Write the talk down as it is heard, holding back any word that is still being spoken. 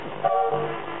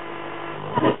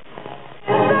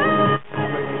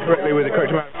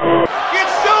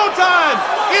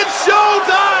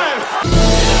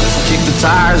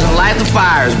tires and light the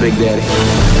fires, Big Daddy.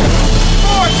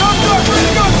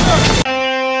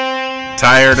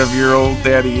 Tired of your old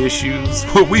daddy issues?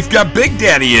 Well, we've got big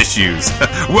daddy issues.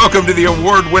 Welcome to the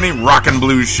award-winning Rock and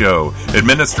Blues Show,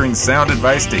 administering sound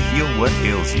advice to heal what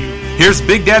ails you. Here's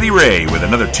Big Daddy Ray with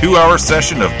another 2-hour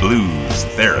session of blues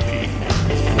therapy.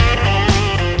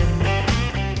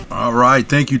 All right,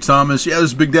 thank you, Thomas. Yeah, this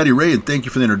is Big Daddy Ray, and thank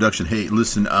you for the introduction. Hey,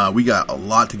 listen, we got a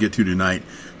lot to get to tonight,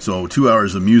 so 2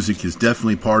 hours of music is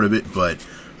definitely part of it, but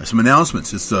some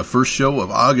announcements. It's the first show of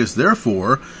August,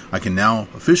 therefore, I can now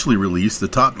officially release the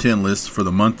top 10 lists for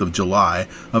the month of July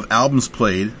of albums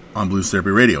played on Blues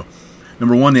Therapy Radio.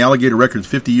 Number 1, the Alligator Records,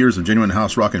 50 Years of Genuine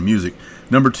House Rock and Music.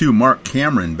 Number 2, Mark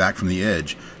Cameron, Back from the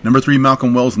Edge. Number 3,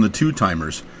 Malcolm Wells and the Two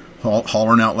Timers,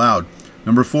 Hollering Out Loud.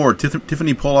 Number 4,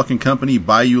 Tiffany Pollock and Company,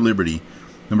 Bayou Liberty.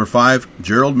 Number 5,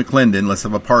 Gerald McClendon, Let's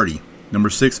Have a Party. Number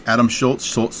 6, Adam Schultz,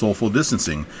 Soulful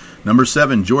Distancing. Number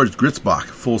 7, George Gritzbach,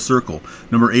 Full Circle.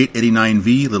 Number 8,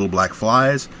 89V, Little Black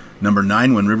Flies. Number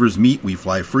 9, When Rivers Meet, We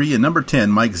Fly Free. And number 10,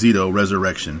 Mike Zito,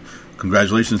 Resurrection.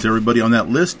 Congratulations to everybody on that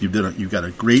list. You've got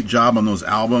a great job on those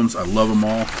albums. I love them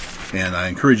all. And I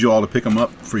encourage you all to pick them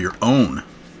up for your own.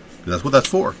 That's what that's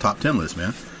for, top 10 list,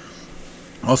 man.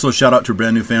 Also, shout out to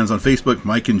brand new fans on Facebook,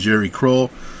 Mike and Jerry Kroll.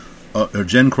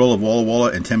 Jen Kroll of Walla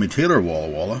Walla and Tammy Taylor of Walla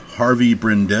Walla, Harvey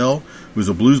Brindell, who's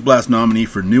a Blues Blast nominee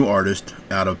for New Artist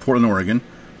out of Portland, Oregon,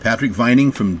 Patrick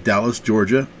Vining from Dallas,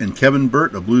 Georgia, and Kevin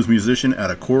Burt, a blues musician out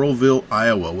of Coralville,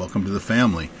 Iowa. Welcome to the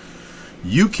family.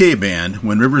 UK band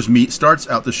When Rivers Meet starts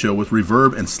out the show with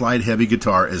reverb and slide-heavy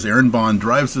guitar as Aaron Bond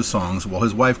drives the songs while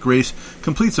his wife Grace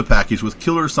completes the package with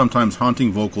killer, sometimes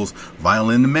haunting vocals,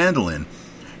 violin, and mandolin.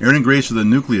 Aaron and Grace are the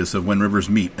nucleus of When Rivers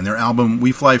Meet, and their album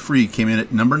We Fly Free came in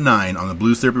at number 9 on the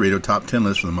Blues Therapy Radio Top 10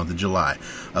 list for the month of July.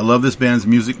 I love this band's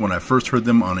music. When I first heard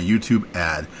them on a YouTube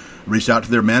ad, I reached out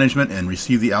to their management and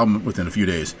received the album within a few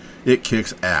days. It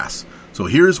kicks ass. So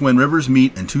here's When Rivers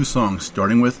Meet and 2 songs,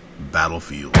 starting with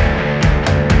Battlefield.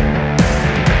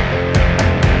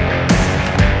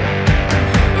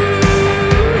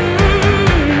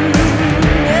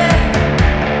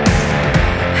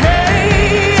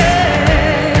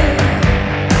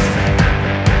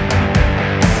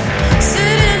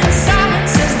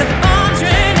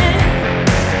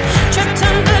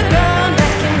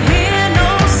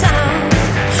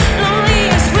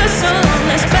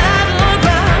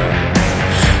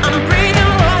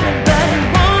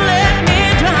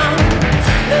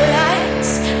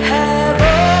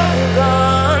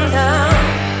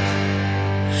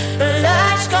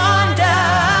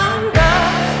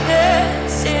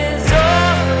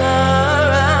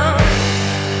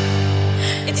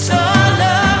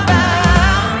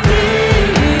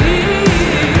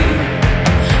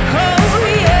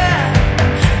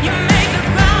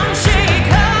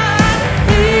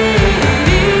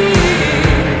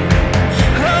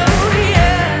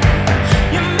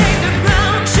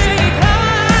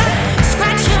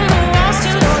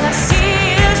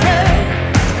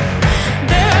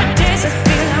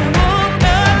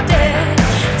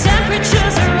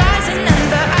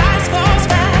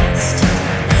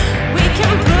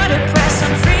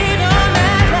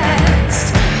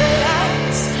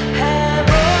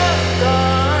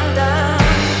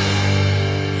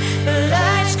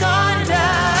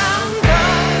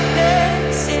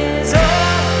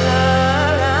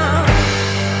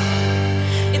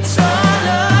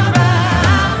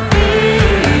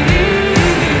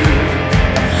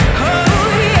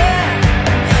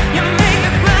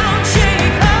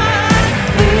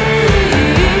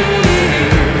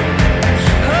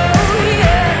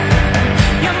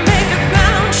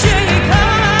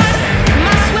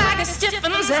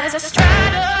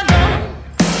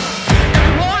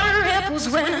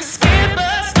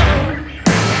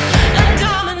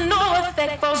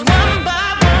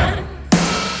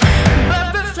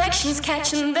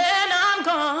 Shake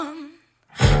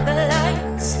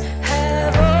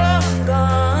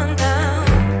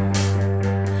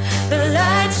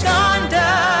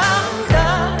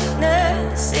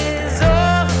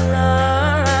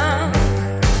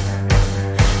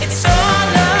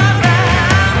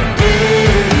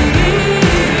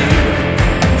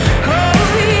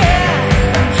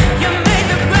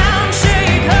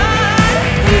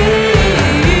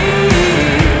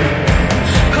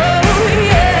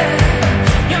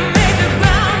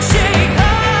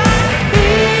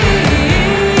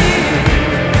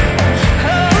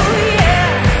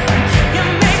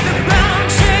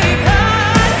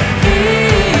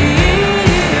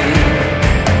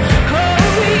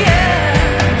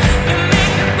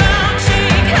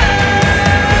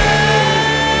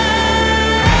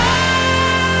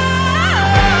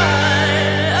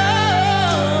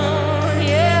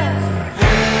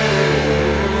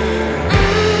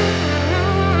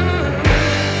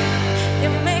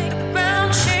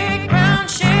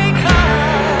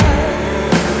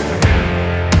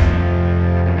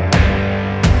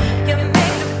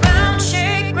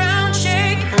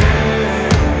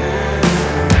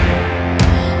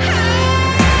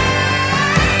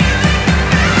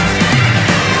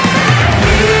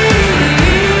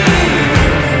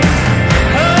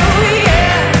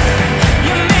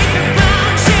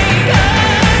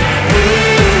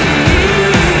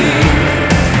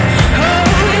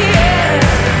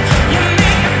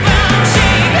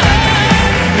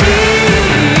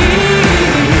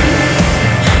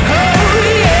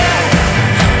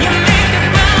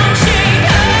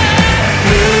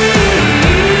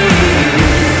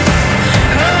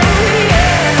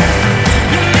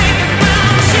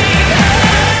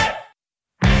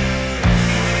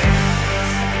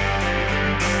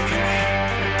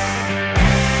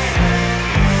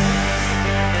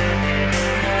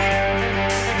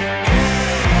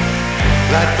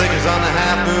Light flickers on the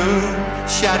half moon,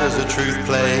 shadows of truth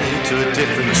play to a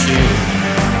different tune.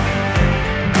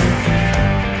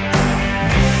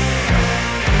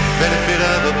 Benefit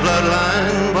of a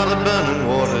bloodline while the burning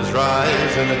waters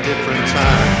rise in a different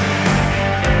time.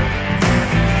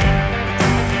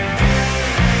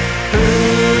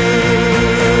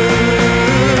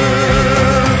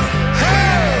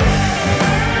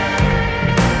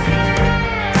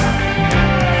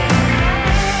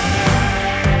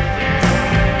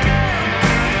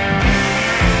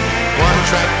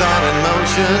 Thought in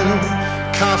motion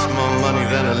costs more money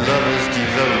than a lover's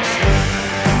devotion.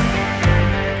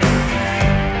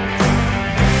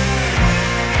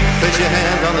 Place your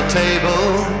hand on the table,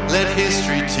 let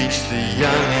history teach the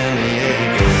young and the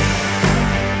able.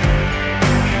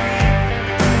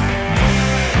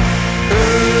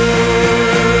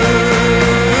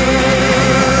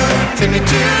 Take me to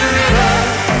the river,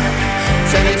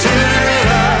 take me to the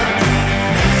river,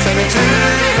 take me to the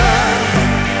river.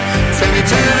 Take me to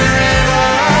the river,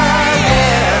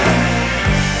 yeah.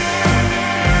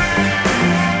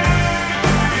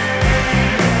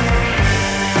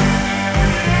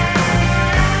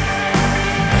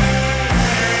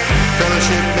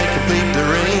 Fellowship may complete the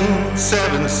ring,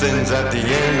 7 sins at the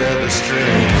end of the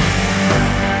string.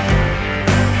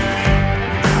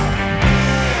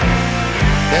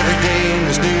 Every day in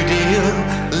this new deal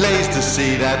lays the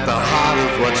seed at the heart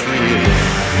of what's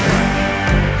real.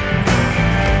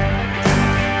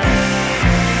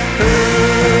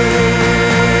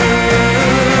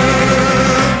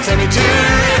 Take me to the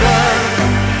river,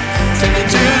 take me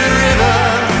to the river,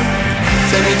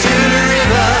 take me to the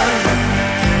river,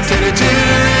 take me to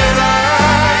the river,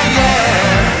 yeah.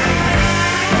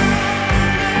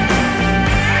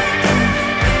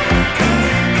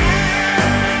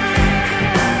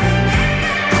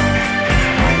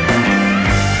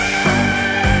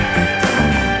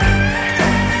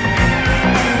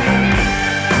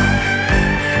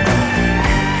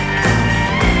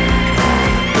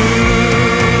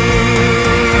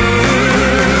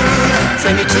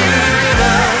 Take me to the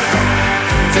river,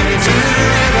 take me to the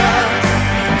river,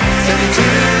 take me to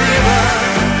the river,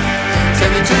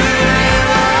 take me to the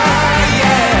river,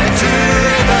 yeah, to the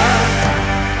river.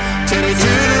 Take me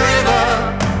to the river,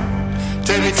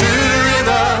 take me to the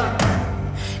river,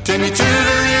 take me to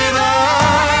the river,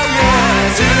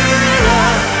 yeah, to the river.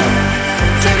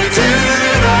 Take me to the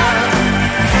river,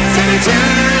 take me to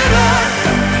the river,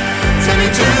 take me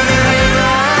to the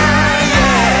river,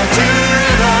 yeah, to the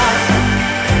river.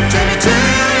 Take me to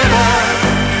the river,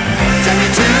 take me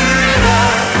to the river,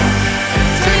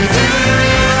 take me to the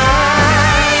river,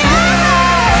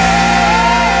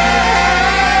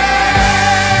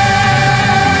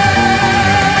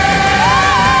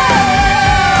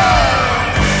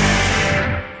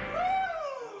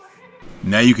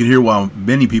 Now you can hear why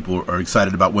many people are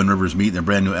excited about Wind River's Meet and their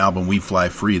brand new album, We Fly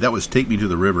Free. That was Take Me to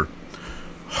the River.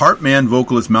 Heartman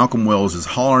vocalist Malcolm Wells is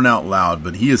hollering out loud,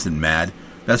 but he isn't mad.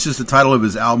 That's just the title of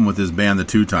his album with his band, the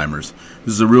Two Timers.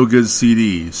 This is a real good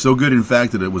CD. So good, in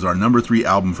fact, that it was our number 3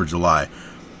 album for July.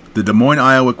 The Des Moines,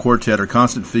 Iowa Quartet are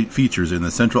constant features in the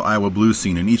central Iowa blues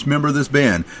scene, and each member of this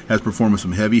band has performed with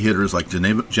some heavy hitters like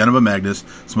Geneva Magnus,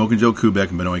 Smokin' Joe Kubek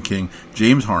and Benoit King,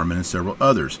 James Harmon, and several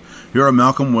others. Here are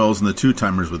Malcolm Wells and the Two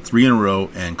Timers with 3 in a Row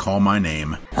and Call My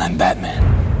Name. I'm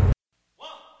Batman.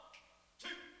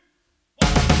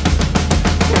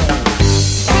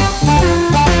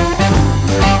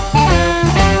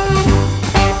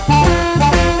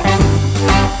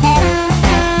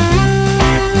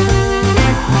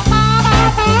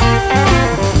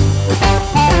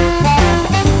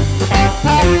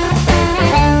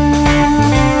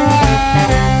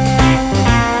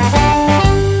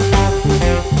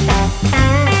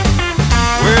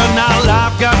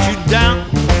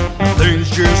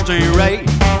 Just ain't right.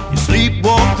 You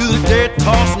sleepwalk through the day,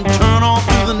 toss and turn all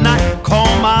through the night. Call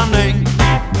my name.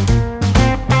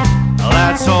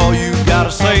 That's all you gotta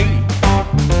say.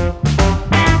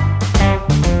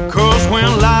 'Cause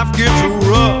when life gets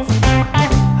rough,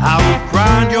 I will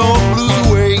grind your blues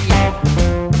away.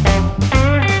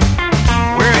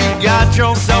 Where you got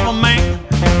yourself a man,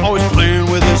 always playing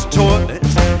with his toys.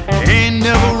 Ain't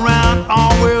never around,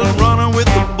 always running with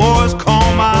the boys.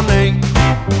 Call my name.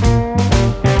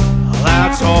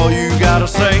 That's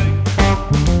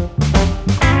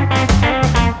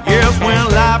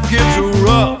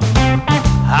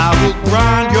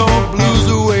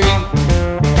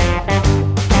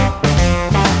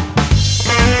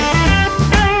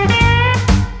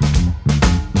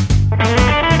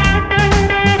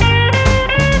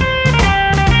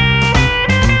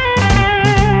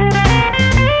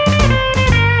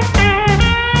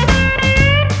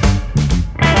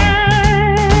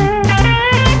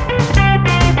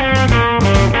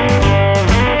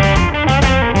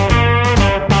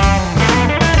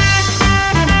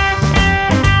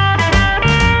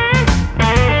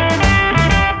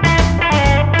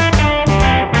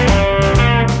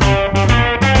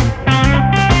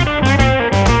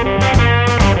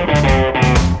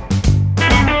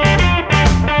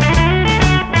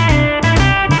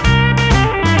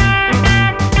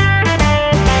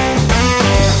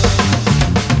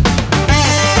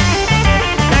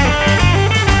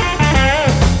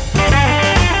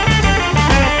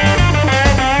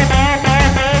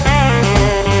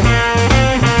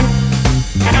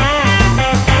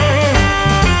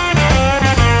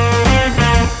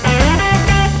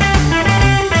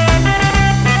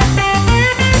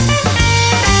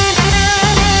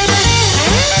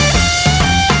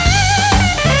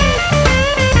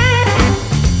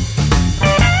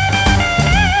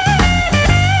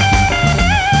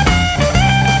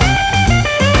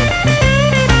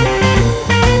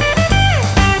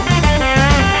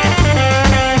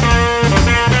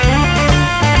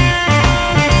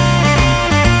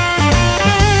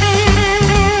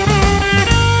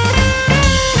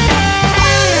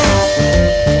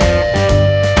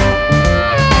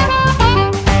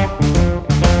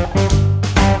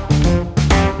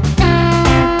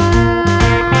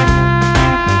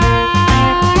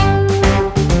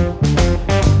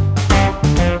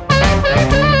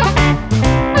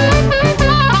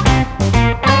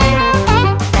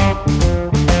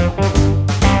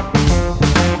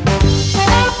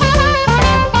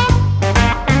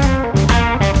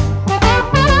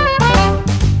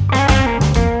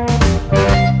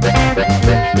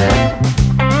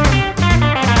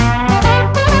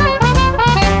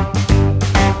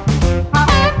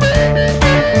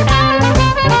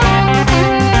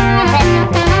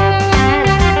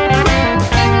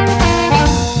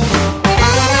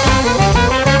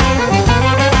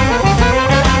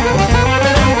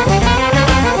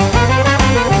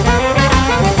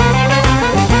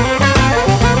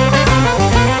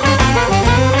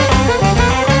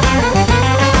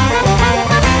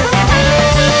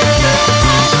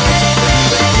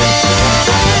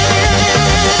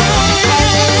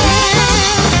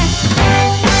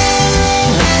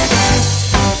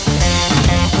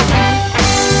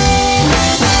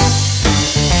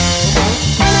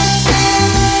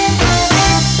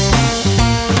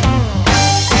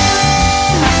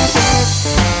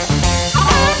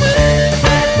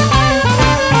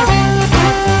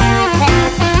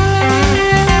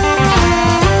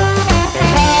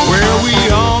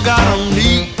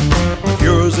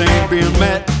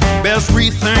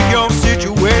you think your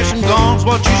situation gone's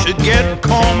what you should get and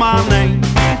call my name.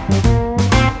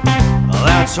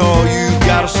 That's all you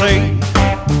gotta say.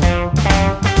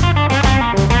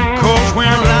 'Cause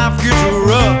when life gets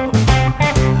rough,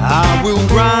 I will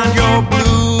grind your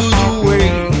blues away.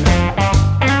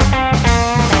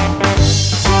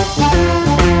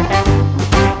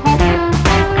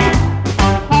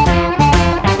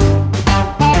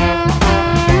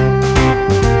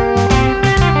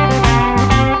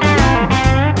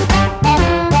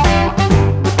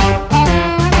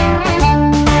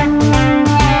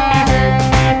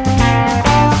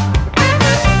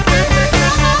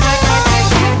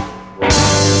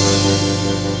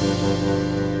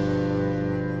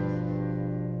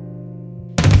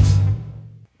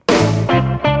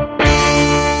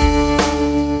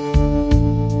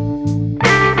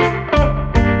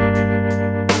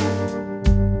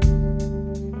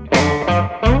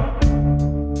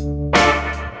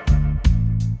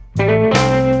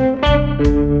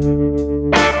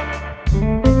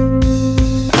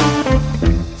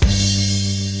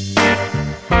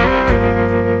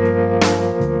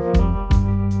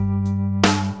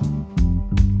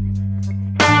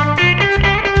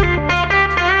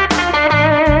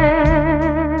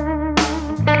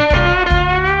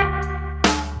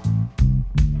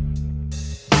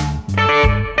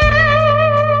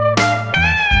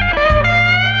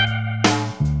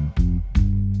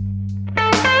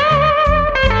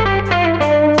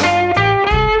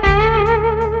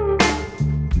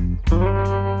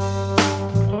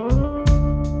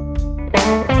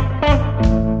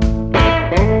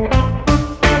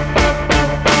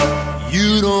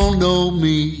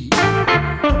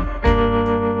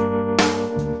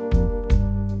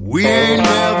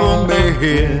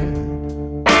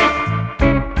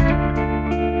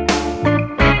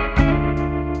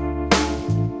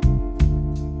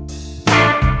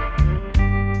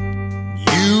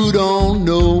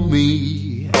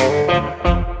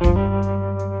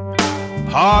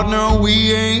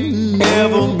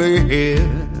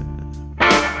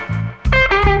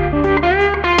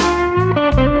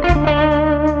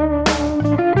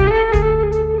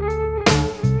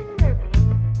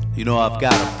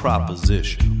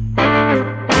 Proposition.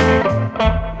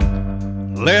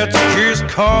 Let's just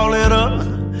call it a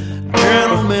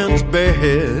gentleman's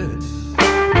bed.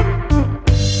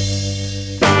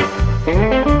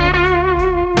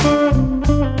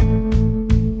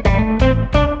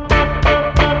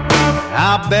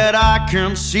 I bet I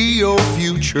can see your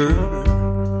future.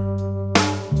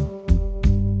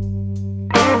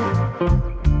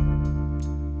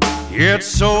 It's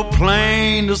so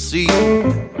plain to see.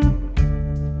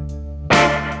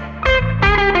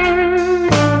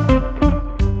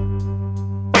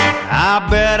 I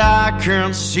bet I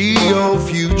can see your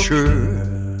future,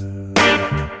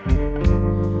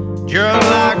 just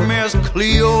like Miss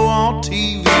Cleo on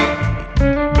TV.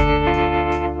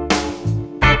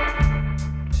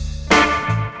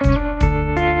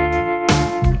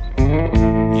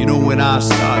 You know when I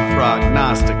start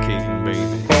prognosticating,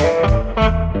 baby,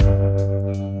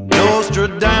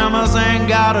 Nostradamus ain't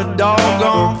got a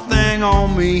doggone thing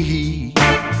on me.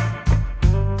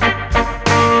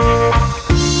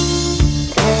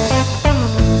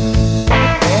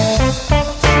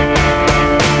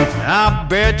 I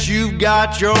bet you've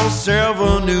got yourself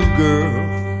a new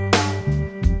girl,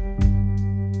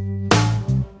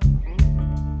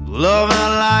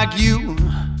 loving like you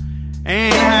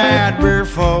ain't had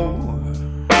before.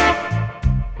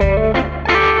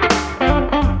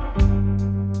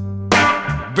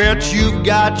 Bet you've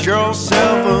got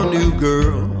yourself a new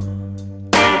girl,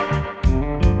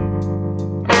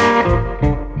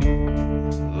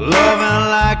 loving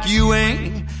like you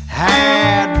ain't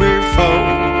had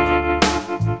before.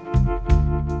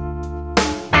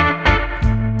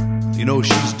 You know,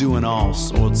 she's doing all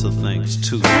sorts of things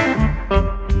too.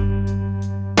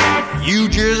 You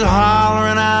just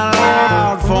hollering out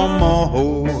loud for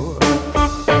more.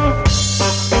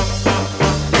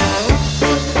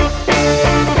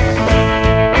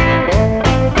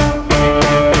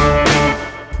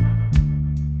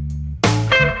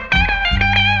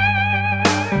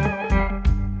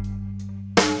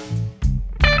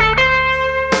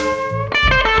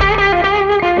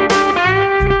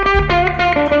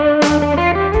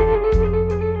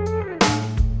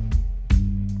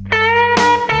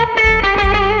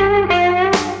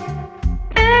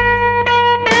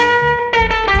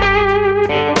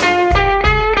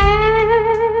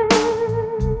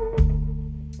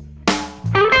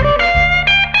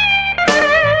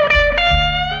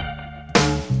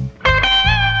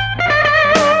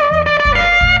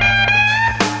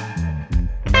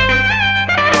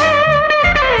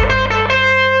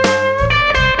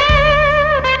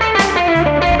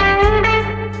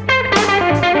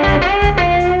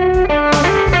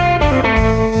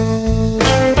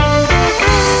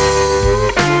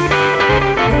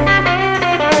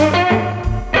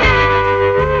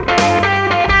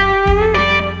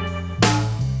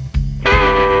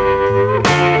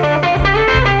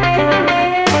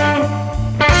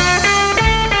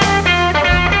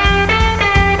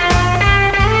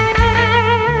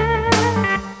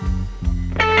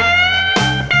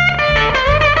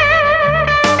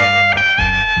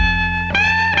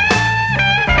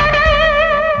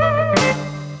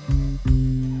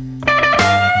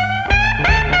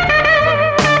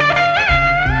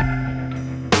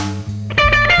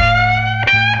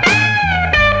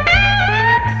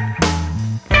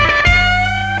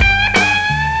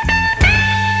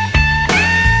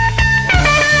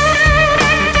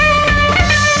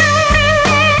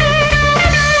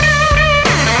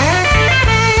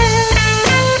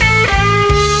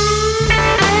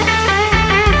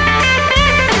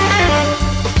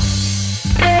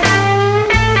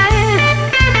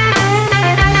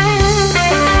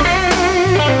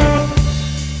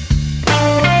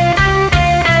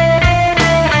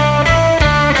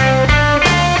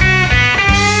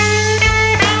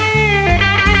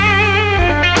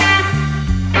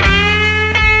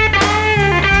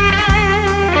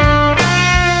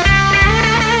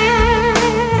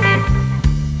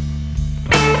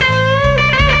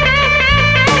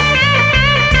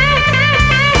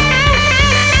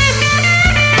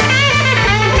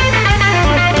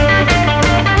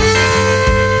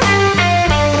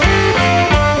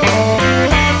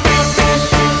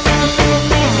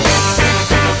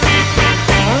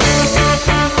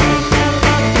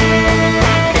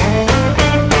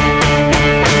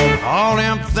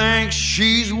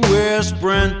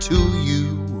 different to you.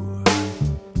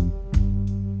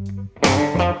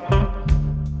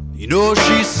 You know,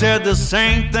 she said the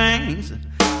same things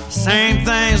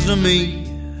to me.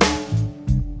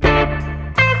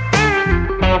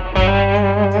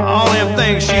 All them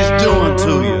things she's doing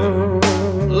to you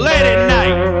late at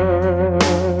night.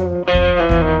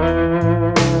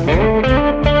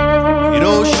 You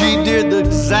know, she did the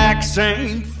exact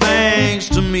same things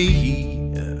to me.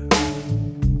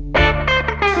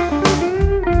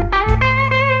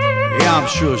 Yeah, I'm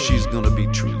sure she's gonna be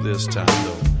true this time,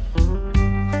 though.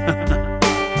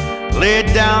 Lay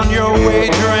down your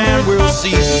wager and we'll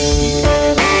see.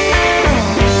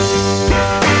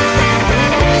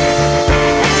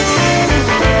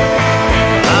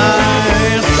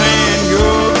 I sang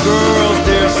your girls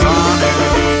their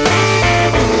sonnets.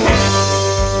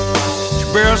 You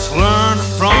best learn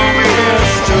from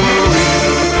history.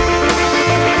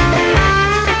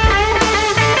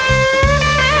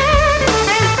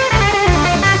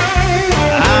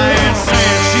 I ain't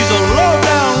saying she's a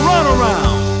low-down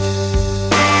runaround,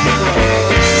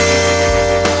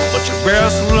 but you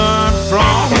best learn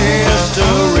from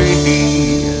history.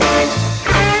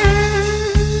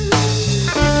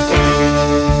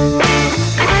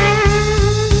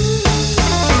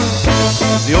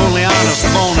 The only honest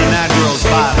bone in that girl's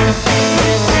body,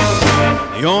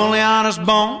 the only honest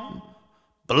bone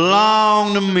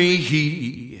belong to me.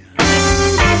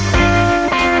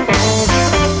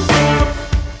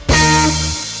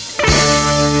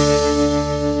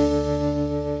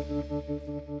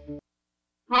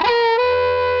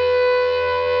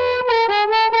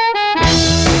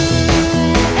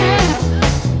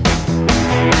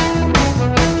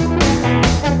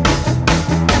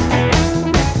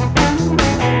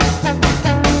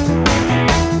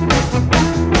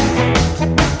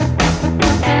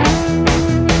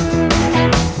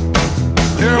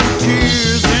 There were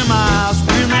tears in my eyes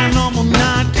when that number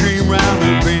 9 came round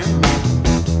the bend.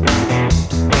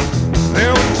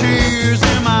 There were tears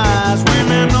in my eyes when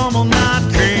that number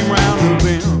 9 came round the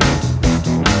bend.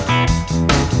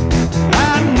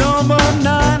 That number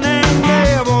 9 ain't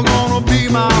never gonna be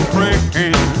my friend.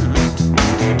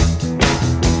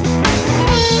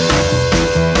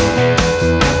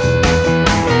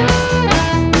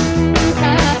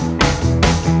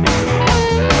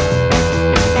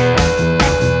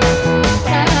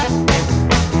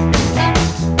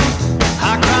 I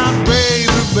cried,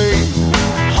 baby, baby,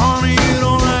 honey, you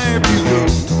don't have to go.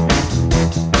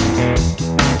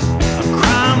 I'm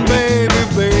crying, baby,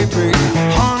 baby,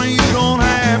 honey, you don't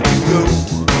have to go.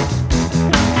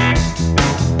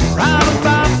 Right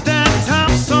about that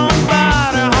time,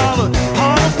 somebody hollered,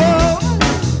 "Harper!"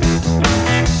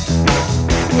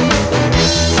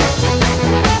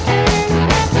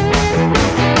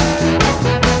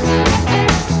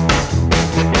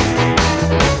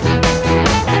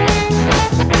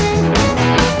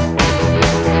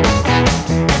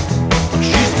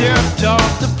 She stepped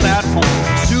off the platform,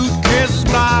 suitcases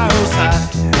by her side.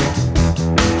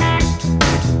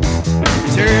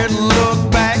 Didn't look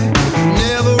back,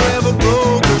 never ever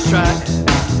broke her stride.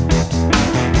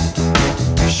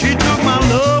 She took my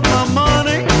love, my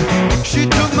money, she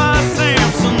took my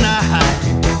Samsonite.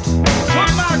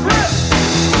 Took my grip.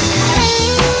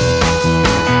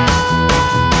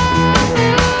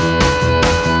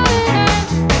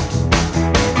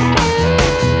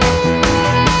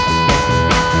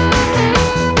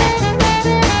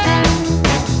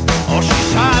 Oh, she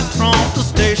shot from the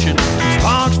station,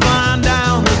 sparks flying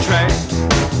down the track.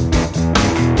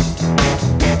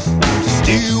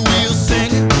 Steel wheels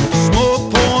singing, smoke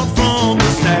pouring from the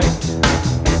stack.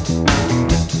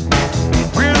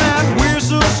 When that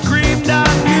whistle screamed, I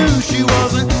knew she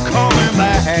wasn't coming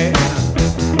back.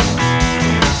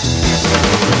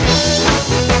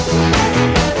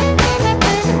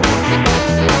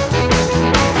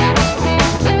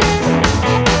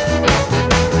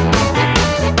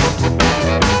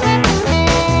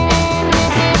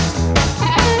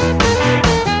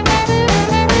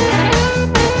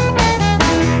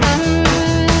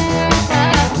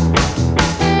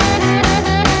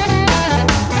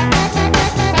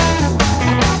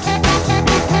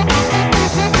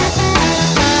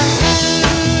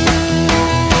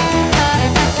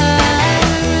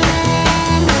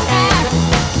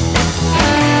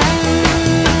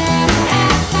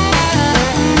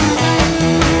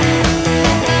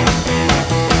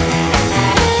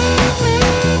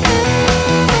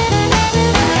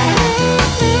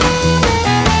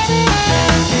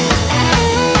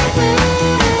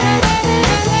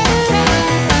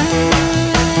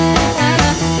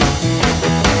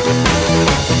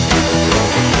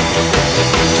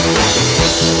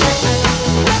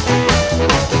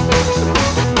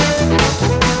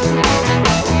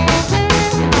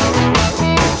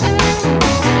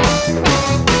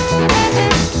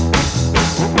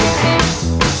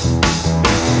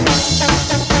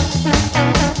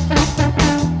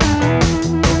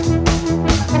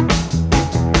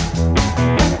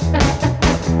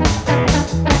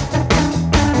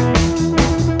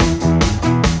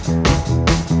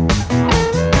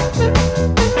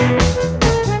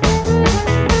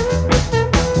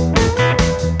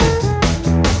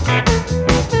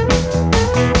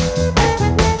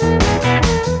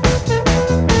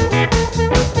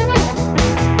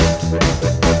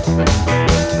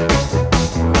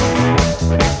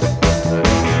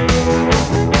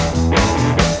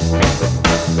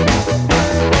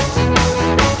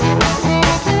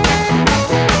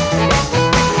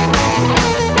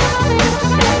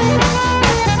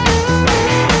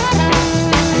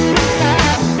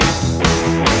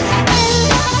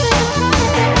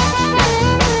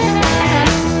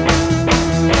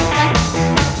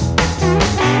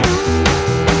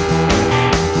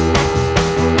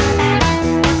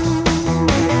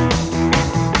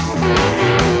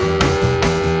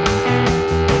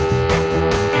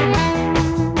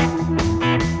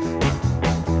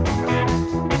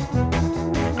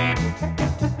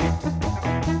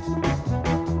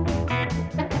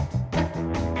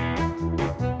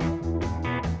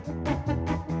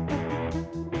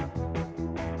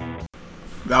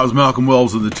 That was Malcolm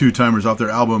Wells of the Two Timers off their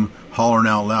album Hollering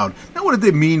Out Loud. Now, what did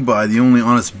they mean by the only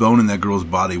honest bone in that girl's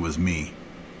body was me?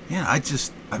 Yeah, I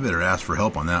better ask for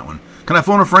help on that one. Can I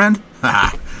phone a friend?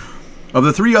 Of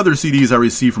the 3 other CDs I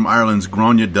received from Ireland's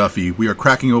Grania Duffy, we are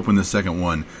cracking open the second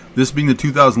one, this being the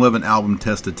 2011 album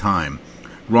Test of Time.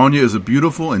 Grania is a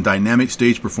beautiful and dynamic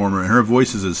stage performer, and her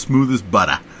voice is as smooth as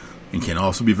butter, and can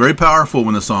also be very powerful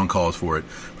when the song calls for it.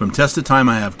 From Test of Time,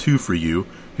 I have 2 for you.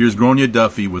 Here's Grania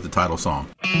Duffy with the title song.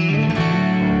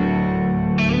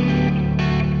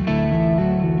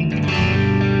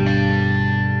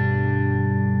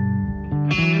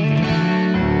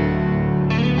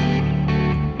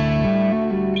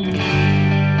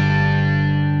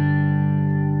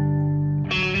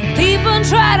 People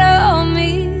try to hold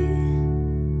me,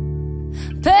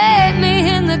 paint me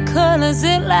in the colors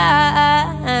that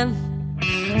lie.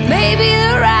 Maybe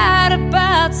they're right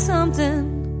about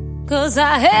something, 'cause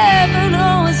I haven't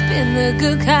always been the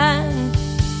good kind.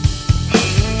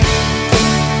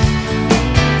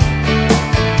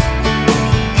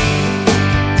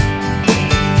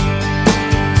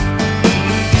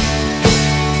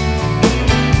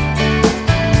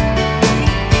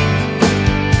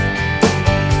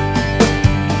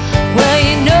 Well,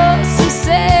 you know, some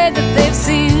say that they've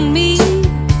seen me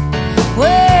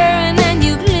wearing and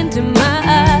you glint in my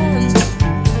eyes.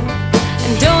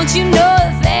 And don't you know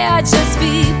they are just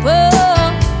people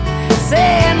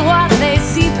saying what they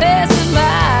see passing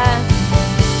by.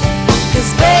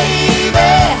 'Cause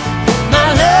baby, my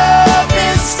love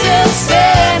is still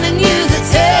standing you the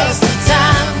test of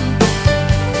time.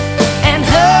 And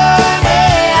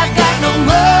honey, I've got no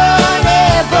money,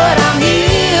 but I'm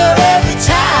here every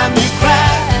time you cry.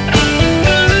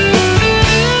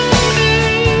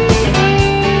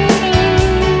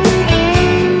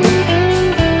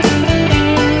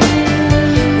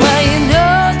 Well, you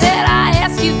know that I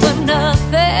ask you for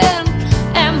nothing,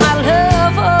 and my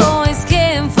love always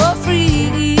came for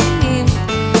free.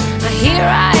 Now here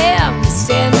I am,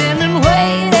 standing and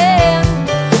waiting.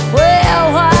 Well,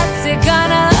 what's it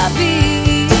gonna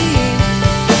be?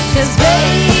 'Cause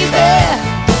baby,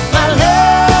 my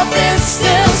love is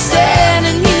still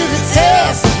standing you the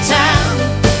test of time.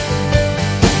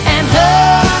 And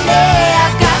honey,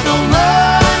 I've got no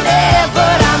money,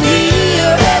 but I'm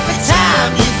here every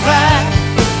time you cry.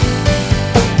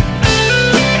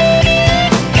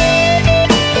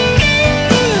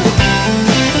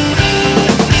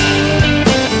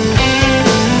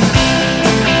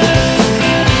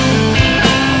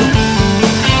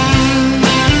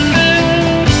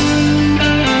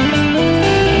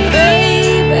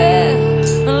 Baby,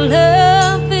 my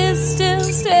love is still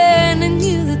standing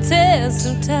you the test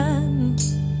of time.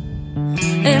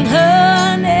 And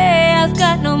honey, I've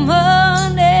got no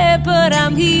money, but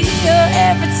I'm here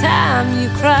every time you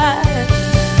cry.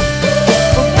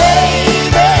 Oh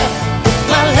baby,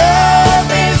 my love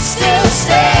is still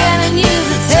standing you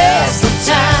the test of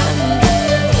time.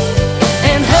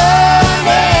 And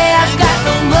honey, I've got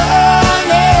no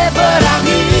money, but I'm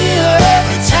here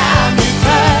every time you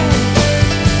cry.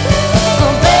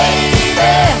 Oh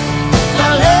baby,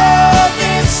 my love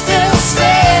is still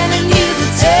standing you the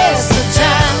test of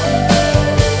time.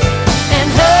 And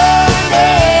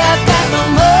honey, I've got no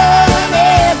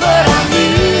money, but I'm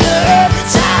here every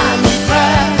time you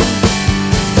cry.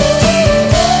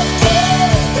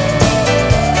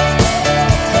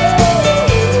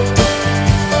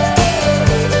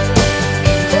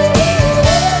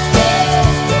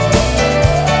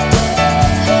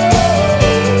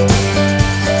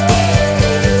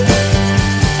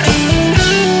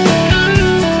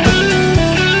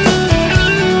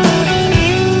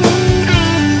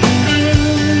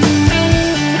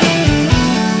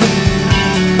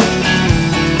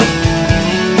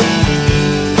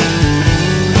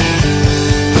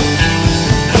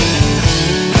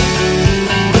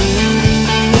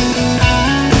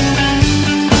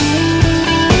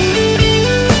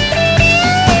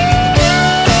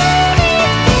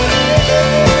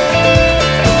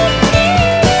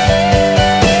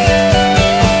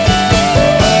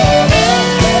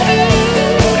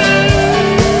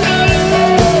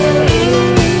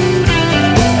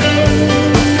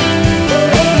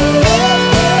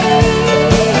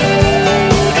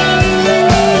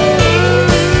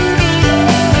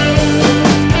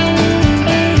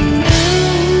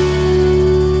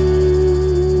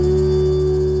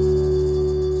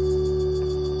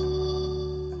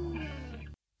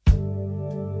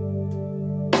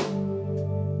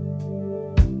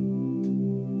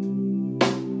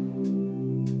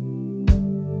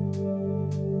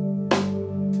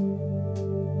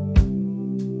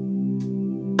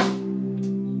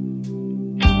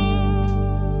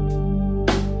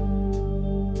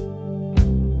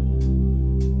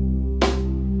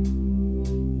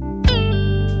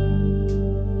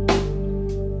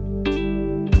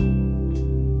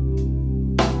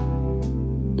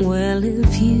 Well,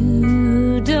 if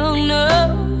you don't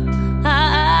know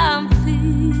how I'm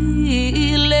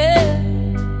feeling,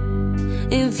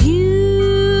 if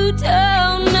you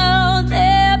don't know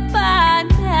that by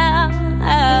now,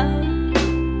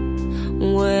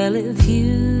 well, if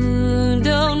you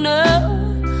don't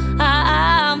know how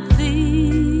I'm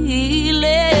feeling,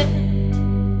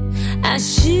 I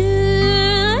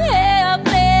should have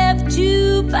left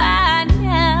you by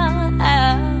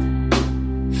now.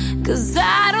 'Cause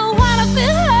I don't wanna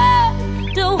feel hurt,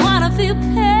 don't wanna feel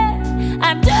pain,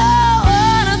 I don't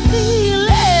wanna feel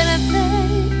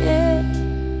anything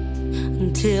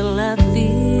until I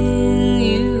feel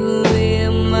you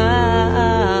in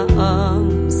my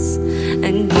arms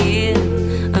again,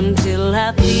 until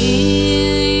I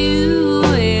feel you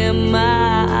in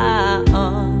my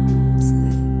arms.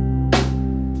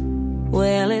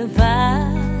 Well, if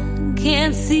I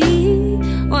can't see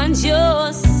what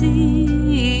you're seeing,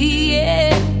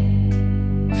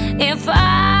 if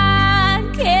I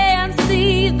can't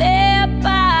see that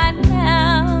by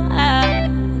now,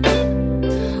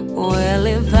 well,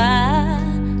 if I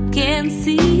can't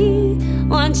see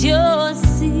what you're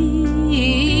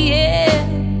seeing,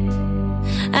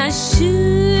 I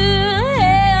should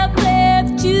have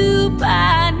left you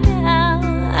by now.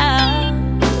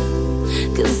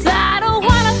 'Cause I don't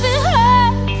wanna feel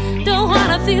hurt, don't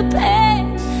wanna feel pain,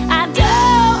 I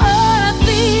don't wanna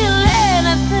feel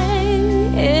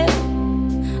anything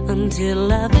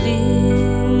until I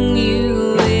feel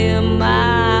you in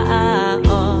my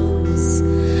arms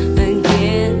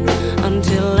again,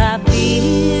 until I feel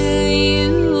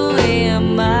you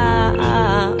in my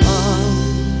arms.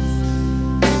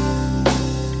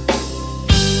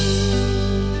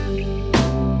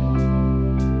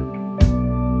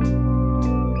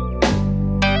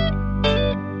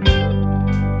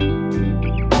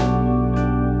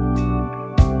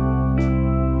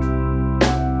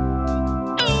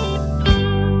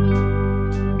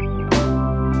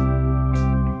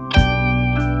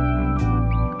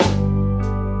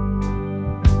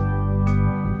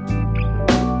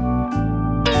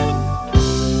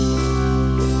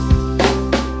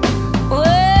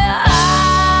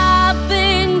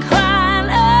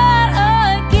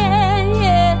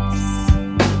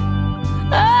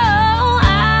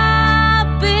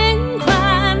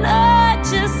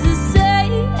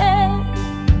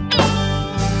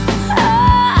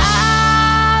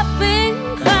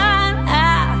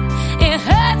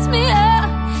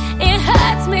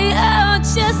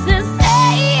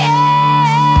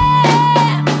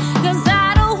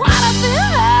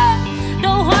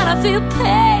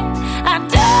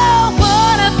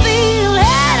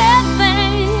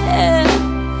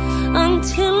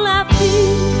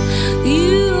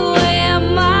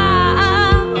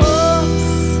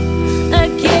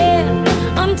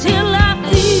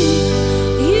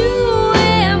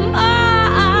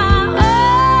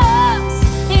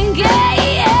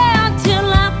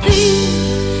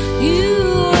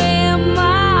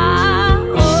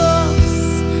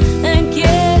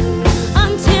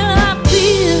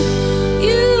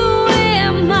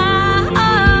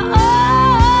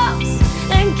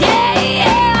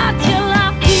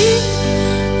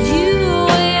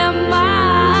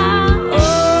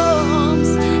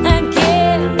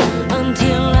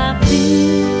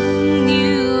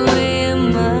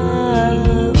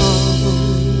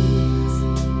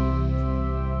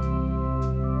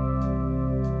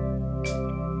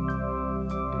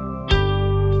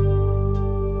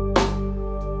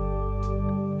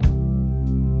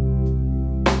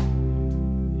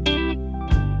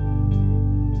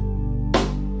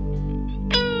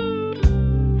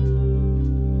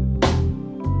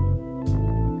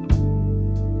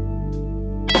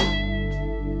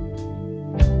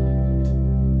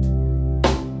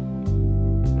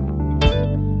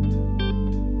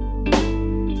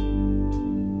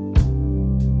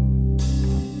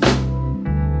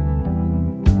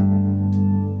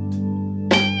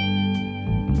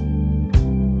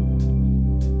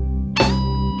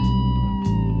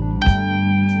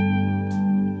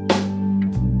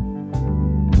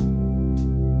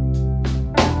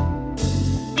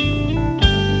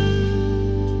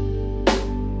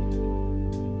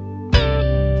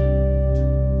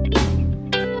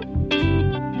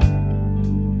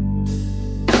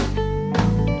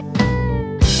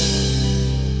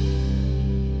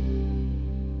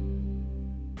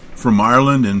 From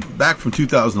Ireland and back from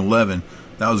 2011,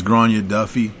 that was Grania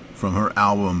Duffy from her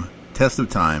album Test of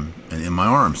Time and In My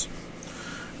Arms.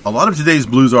 A lot of today's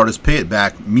blues artists pay it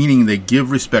back, meaning they give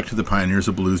respect to the pioneers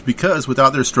of blues because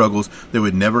without their struggles, they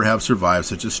would never have survived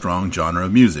such a strong genre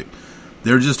of music.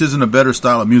 There just isn't a better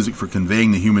style of music for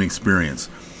conveying the human experience.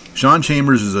 Sean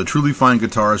Chambers is a truly fine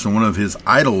guitarist, and one of his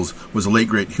idols was the late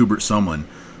great Hubert Sumlin.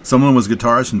 Sumlin was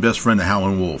guitarist and best friend to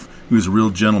Howlin' Wolf. He was a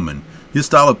real gentleman. His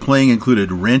style of playing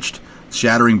included wrenched,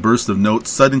 shattering bursts of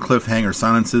notes, sudden cliffhanger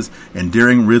silences, and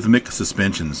daring rhythmic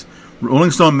suspensions.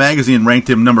 Rolling Stone magazine ranked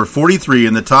him number 43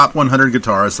 in the top 100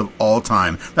 guitarists of all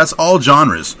time. That's all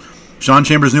genres. Sean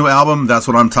Chambers' new album, That's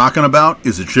What I'm Talking About,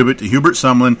 is a tribute to Hubert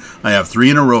Sumlin. I have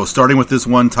 3 in a row, starting with this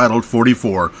one titled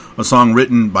 44, a song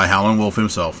written by Howlin' Wolf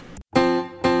himself.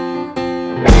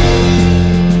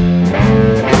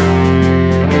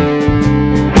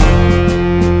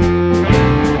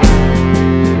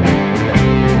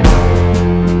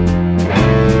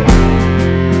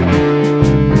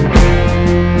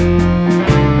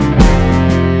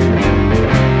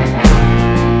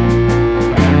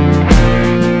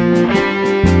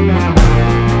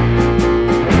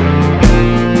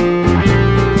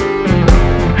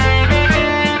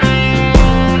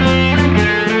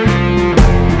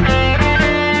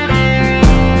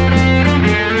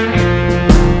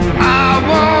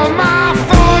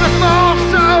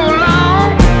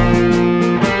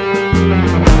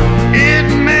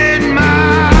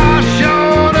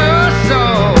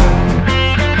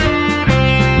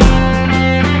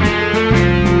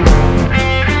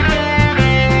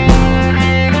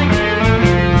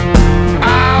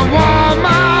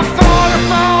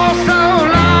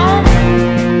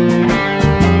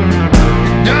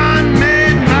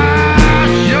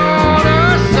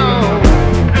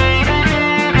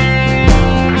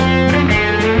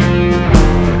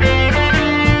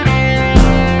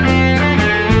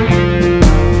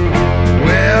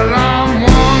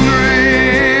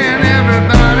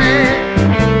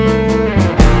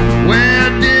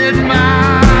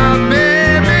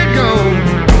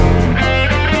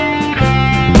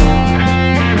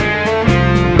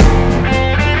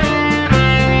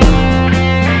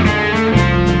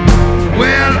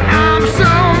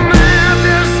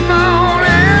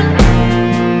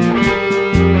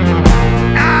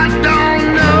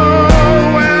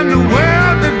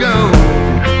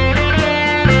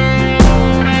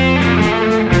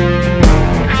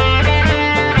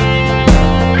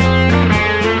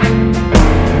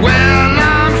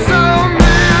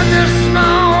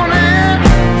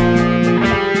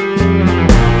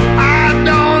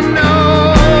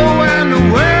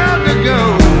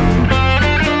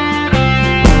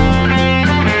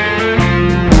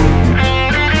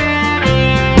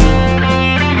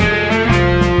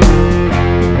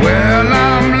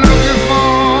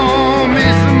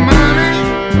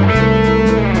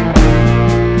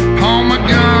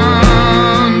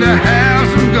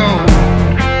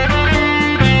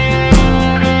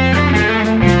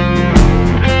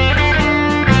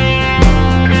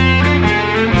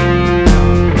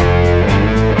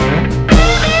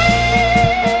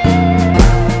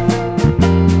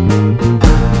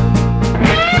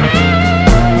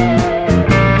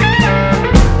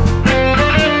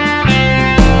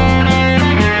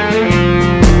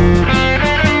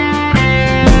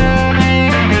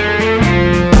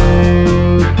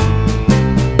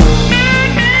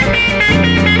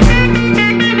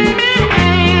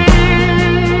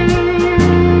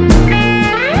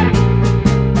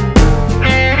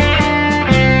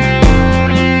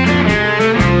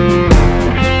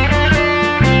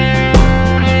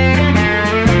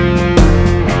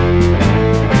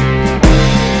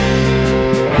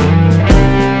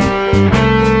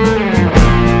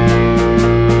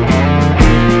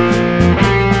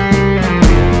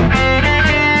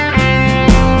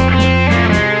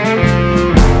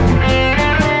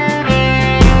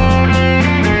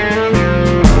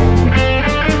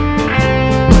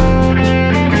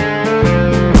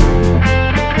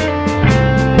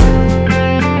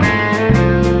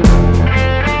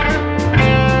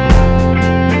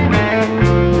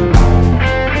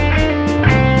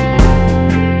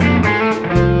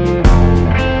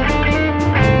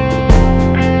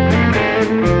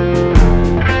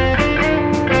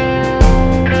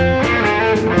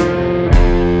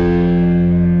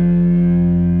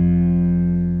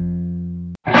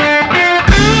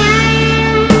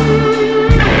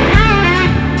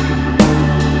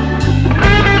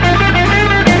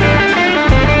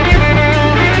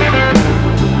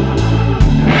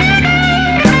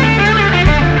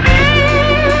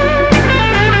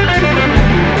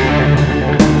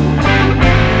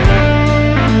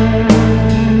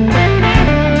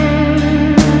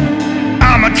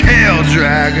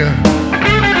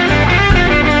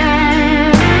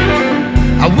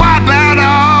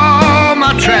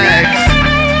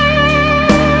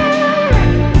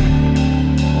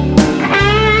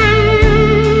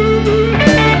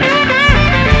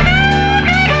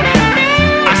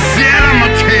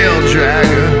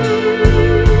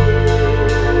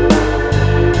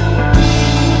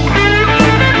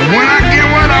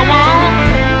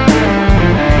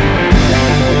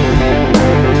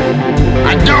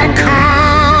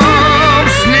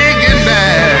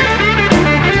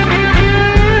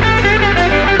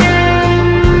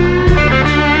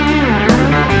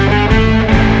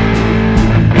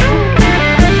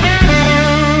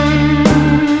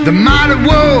 the mighty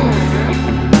wolf,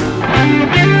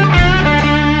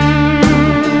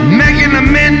 making the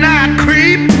midnight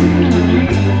creep.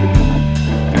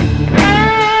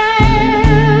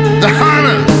 The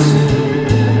hunters,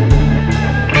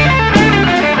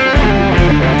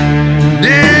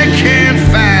 they can't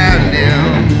find him.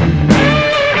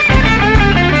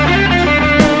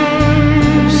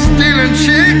 Stealing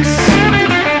chicks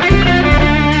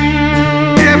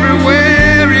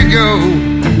everywhere he goes.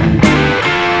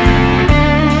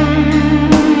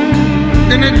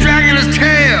 Then they're dragging his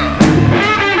tail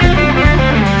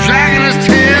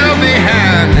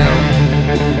behind him.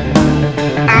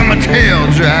 I'm a tail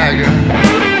dragger.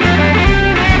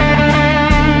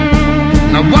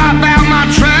 Now wipe out my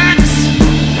tracks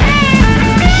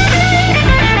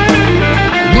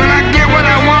when I get what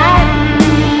I want.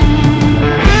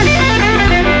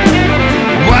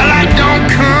 Well, I don't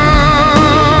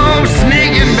come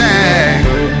sneaking back.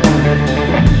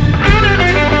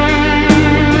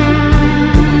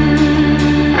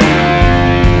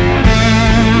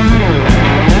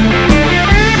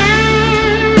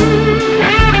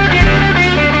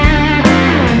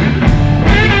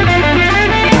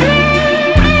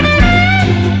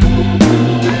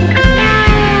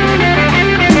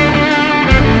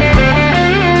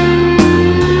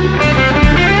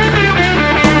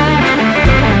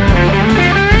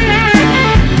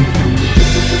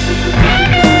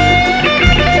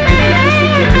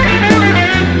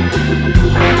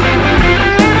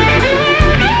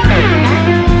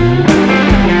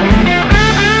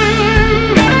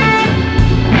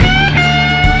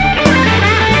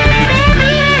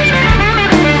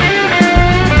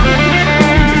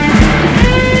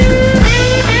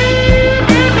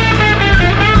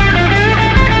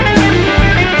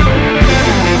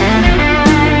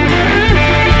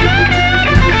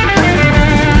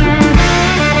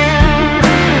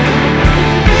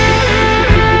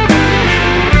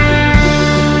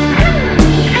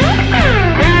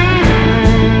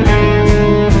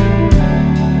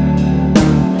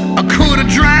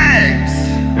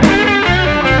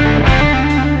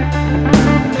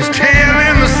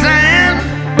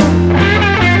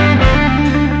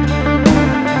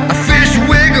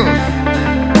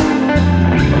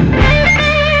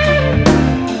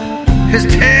 His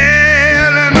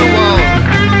tail in the water.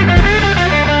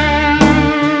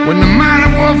 When the mighty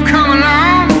wolf come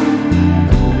along,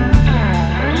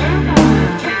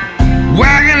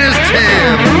 wagging his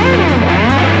tail,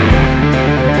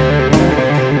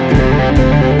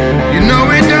 you know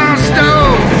he done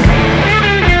stole.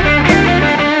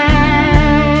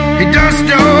 He done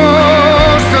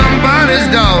stole somebody's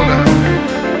daughter.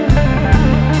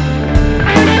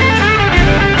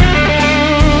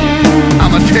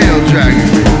 I'm a tail dragon.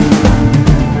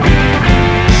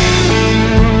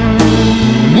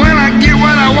 When I get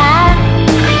what I want,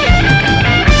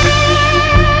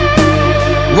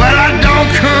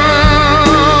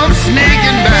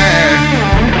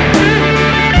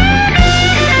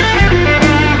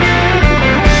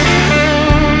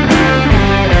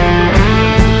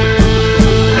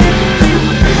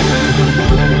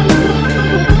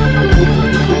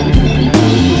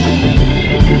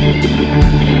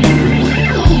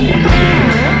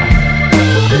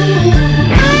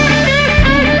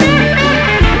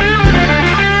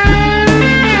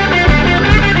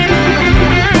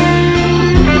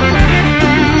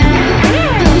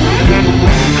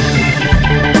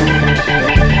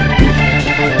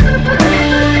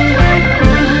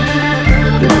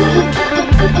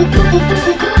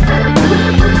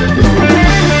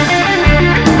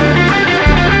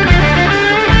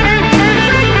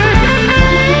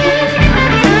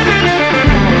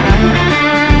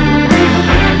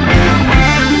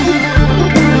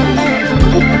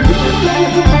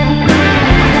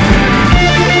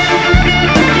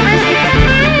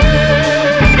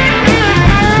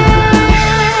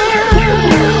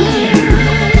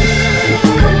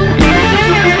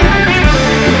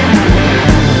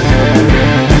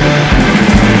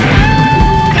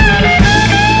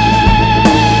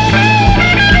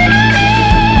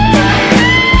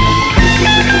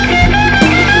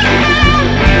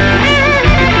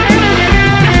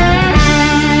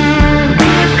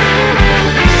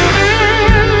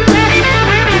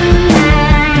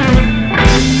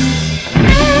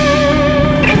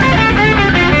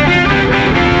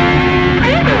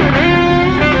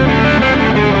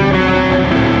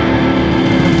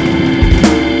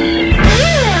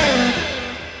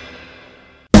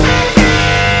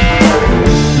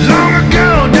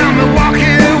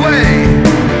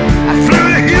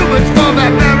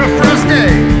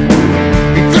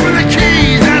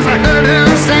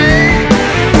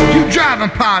 my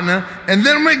partner, and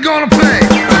then we're gonna play.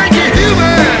 Thank you,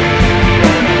 Hubert,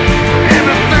 for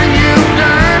everything you've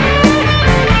done.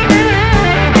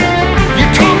 You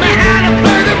taught me how to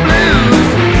play the blues,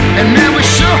 and then we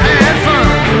sure had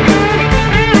fun.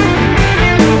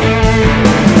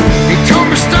 He told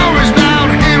me stories about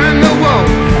him and the wolf.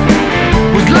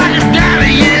 Was like his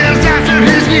daddy years after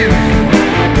his youth.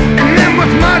 And then with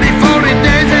muddy 40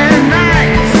 days and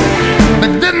nights.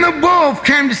 But then the wolf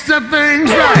came to set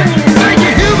things right. Thank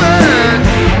you, Hubert,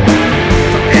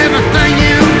 for everything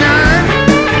you've done.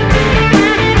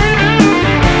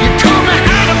 You taught me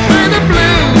how to play the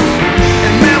blues,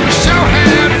 and then we sure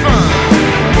had fun.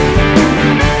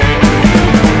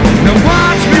 Now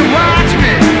watch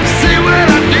me, see what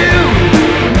I do.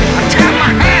 I tap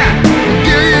my hat and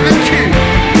give you the cue.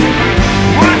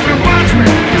 Watch me,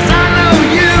 'cause I know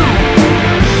you.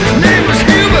 His name was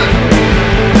Hubert,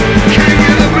 king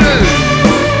of the blues.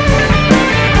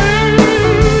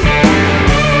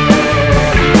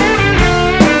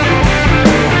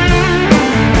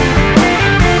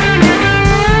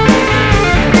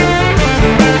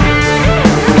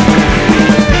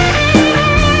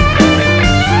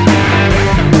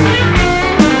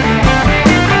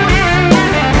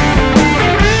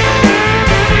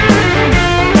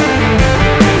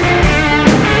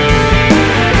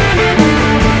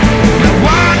 Now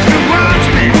watch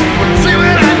me, see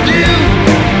what I do.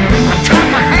 I tap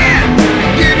my hat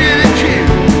and give you the cue.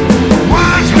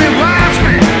 Watch me,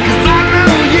 'cause I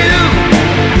know you.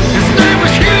 His name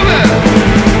was Hubert,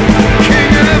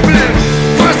 king of the blues.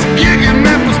 First gig in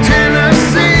Memphis,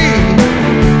 Tennessee.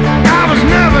 I was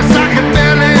nervous, I could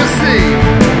barely see.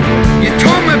 You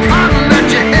told me, partner, that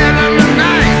you had on the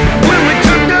night. When we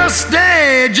took the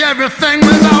stage, everything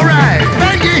was alright.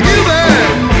 Thank you,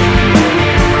 Hubert,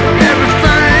 for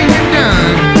everything you've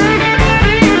done.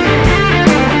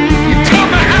 You taught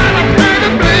me how to play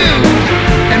the blues,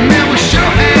 and then we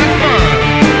sure had fun.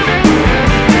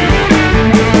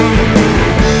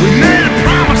 We made a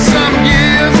promise some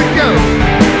years ago.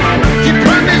 Keep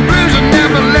playing these blues and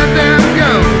never let them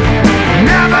go.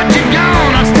 Now that you're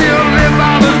gone, I still live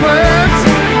by those words.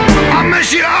 I miss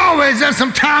you always, and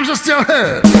sometimes I still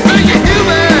hurt. Thank you,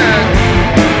 Hubert,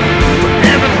 for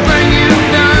everything you've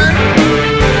done.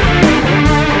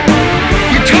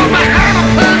 You taught me how to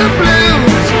play the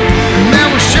blues, and then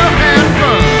we sure had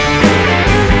fun.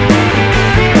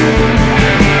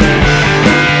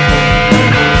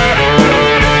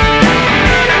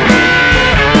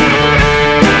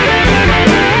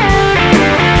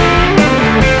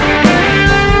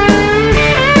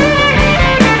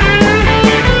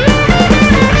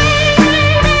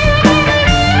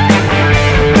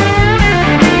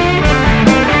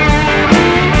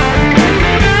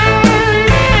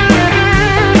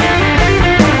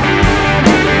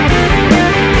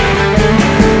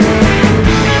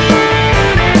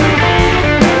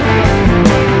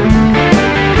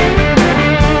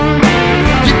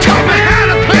 You taught me how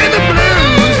to play the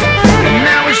blues, and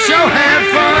now we sure had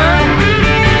fun.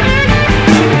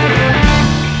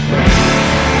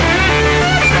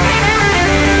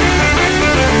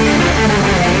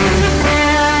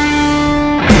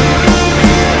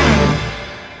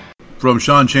 From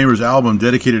Sean Chambers' album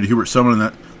dedicated to Hubert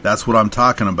Summerlin, That's What I'm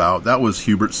Talking About. That was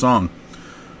Hubert's song.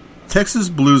 Texas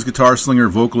blues guitar slinger,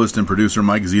 vocalist, and producer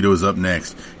Mike Zito is up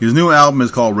next. His new album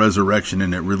is called Resurrection,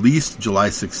 and it released July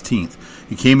 16th.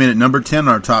 He came in at number 10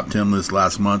 on our top 10 list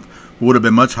last month, but would have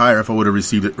been much higher if I would have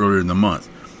received it earlier in the month.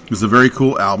 It's a very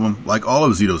cool album. Like all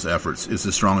of Zito's efforts, it's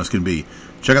as strong as can be.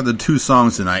 Check out the two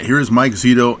songs tonight. Here is Mike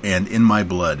Zito and In My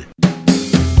Blood.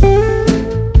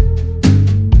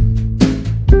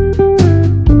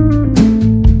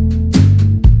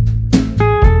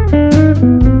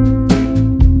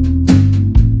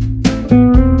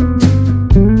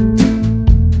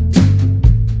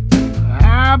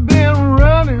 I've been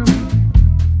running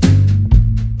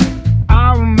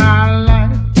all my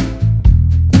life.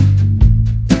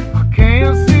 I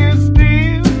can't sit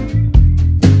still,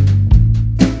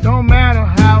 no matter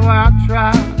how I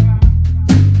try.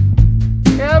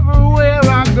 Everywhere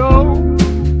I go,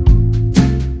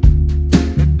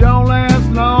 it don't last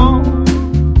long.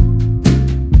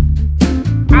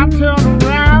 I turn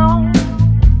around,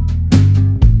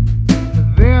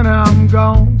 and then I'm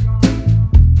gone.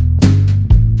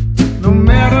 No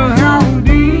matter how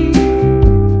deep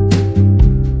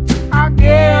I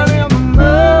get in the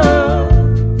mud,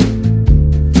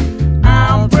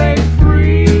 I'll break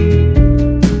free.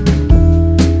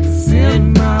 It's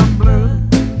in my blood.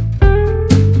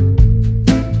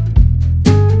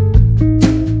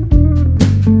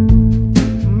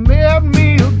 Met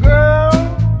me a girl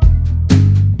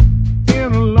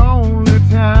in a lonely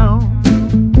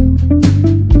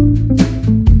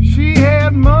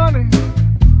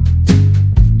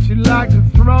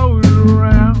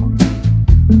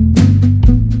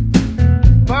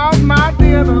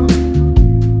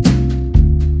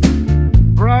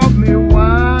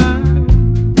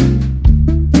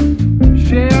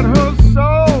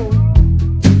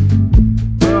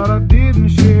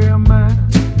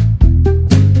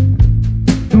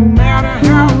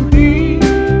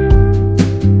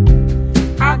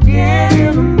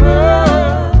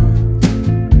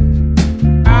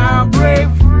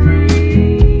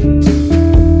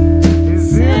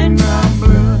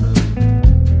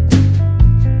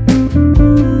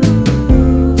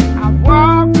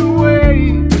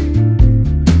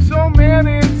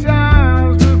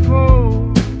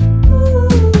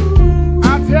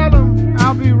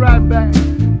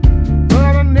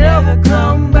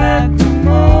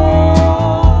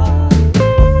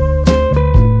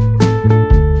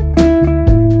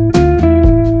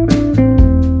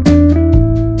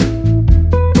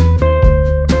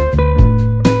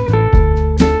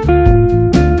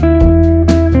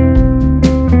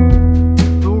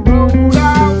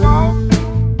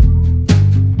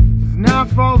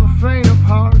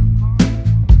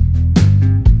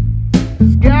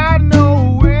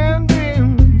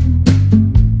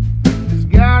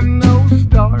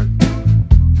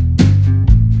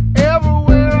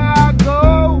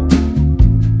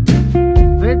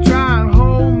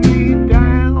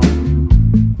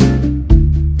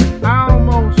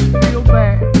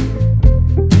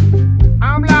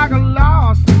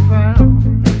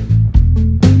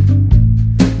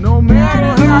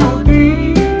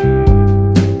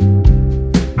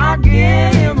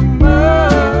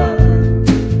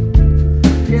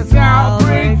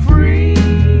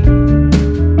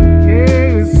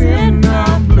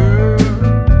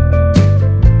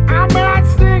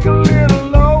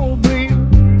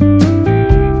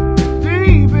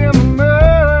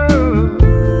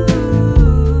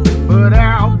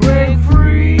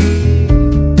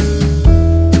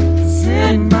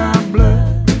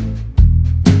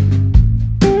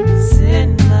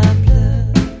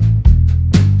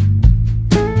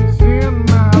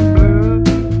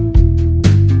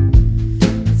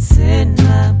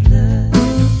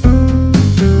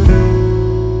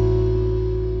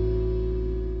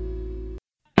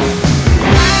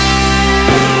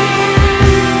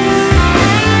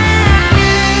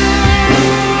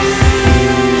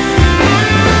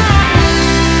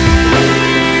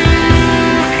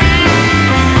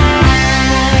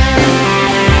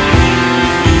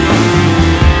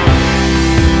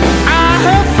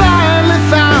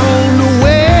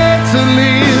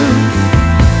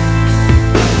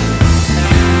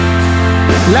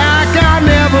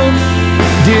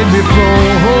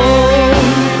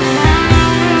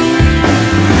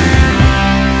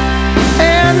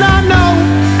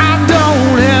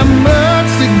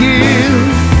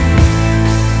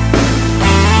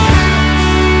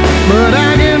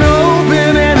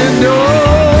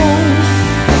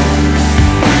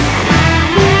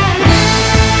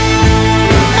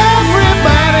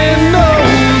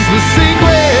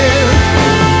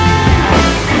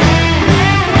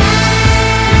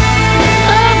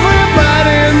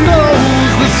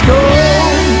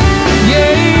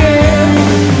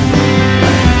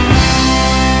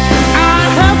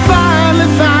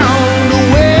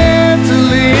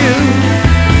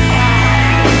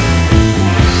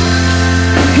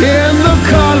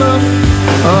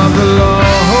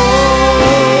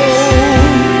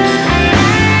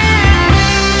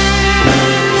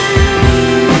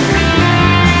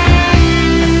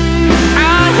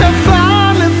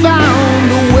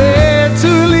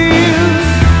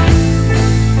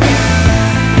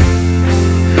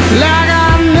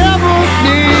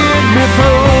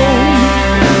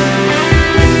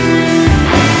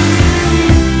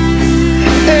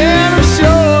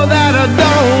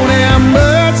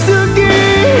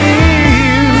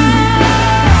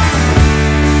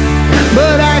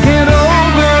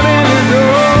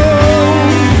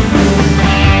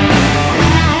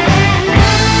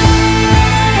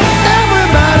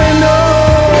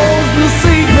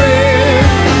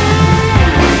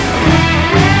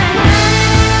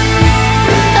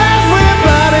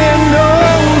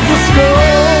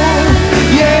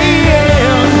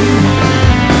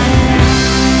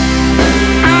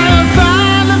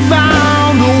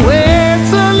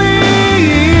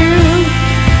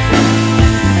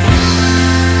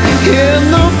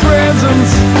in the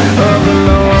presence of the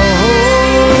Lord.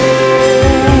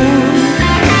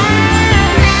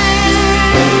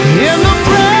 In the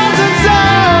presence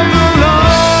of the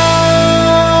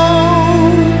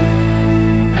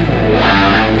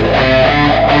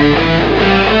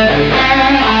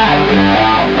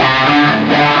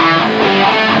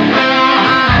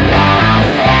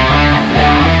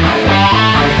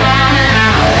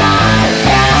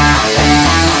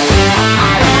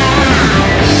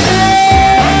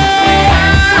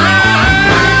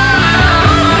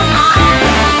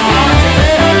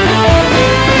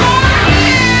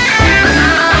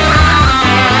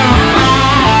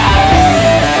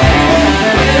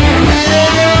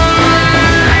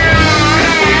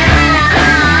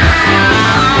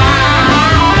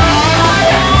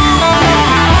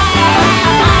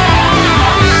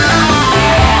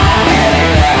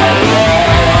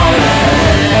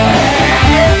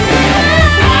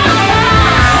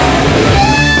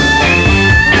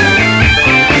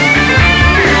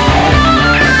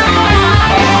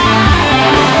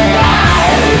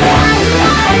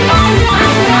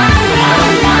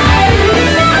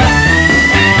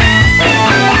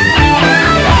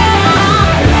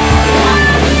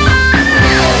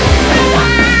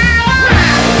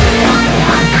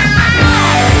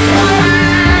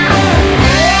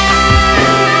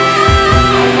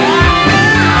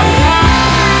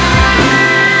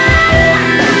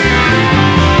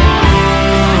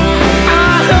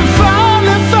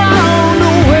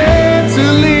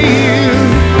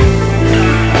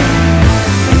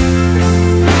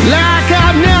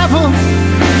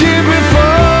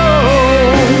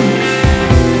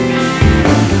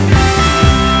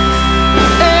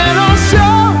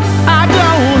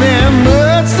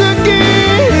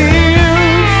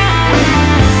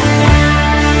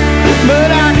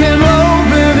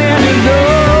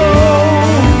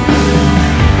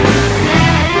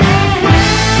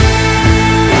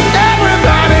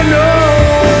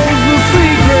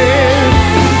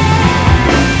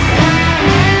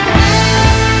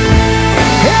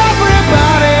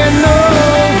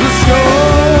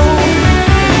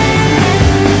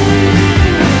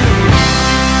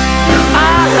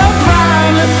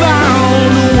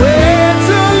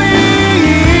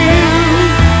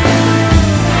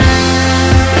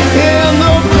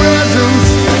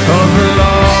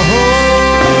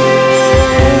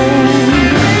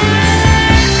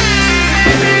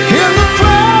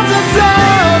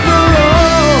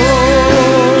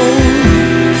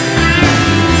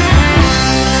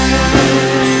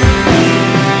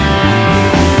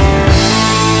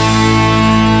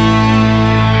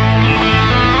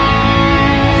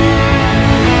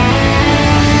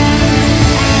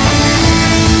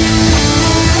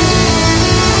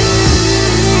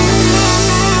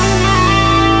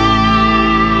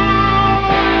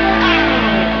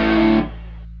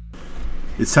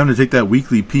It's time to take that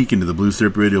weekly peek into the Blues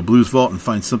Therapy Radio Blues Vault and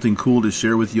find something cool to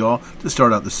share with y'all to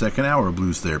start out the second hour of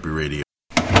Blues Therapy Radio.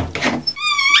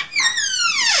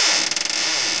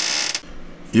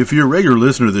 If you're a regular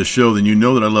listener to this show, then you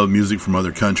know that I love music from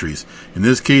other countries. In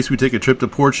this case, we take a trip to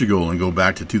Portugal and go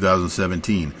back to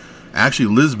 2017.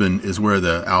 Actually, Lisbon is where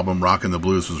the album Rockin' the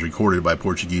Blues was recorded by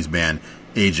Portuguese band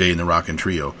AJ and the Rockin'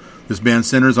 Trio. This band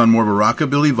centers on more of a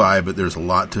rockabilly vibe, but there's a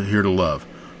lot here to love.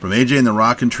 From AJ and the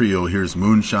Rockin' Trio, here's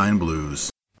Moonshine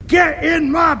Blues. Get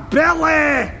in my belly!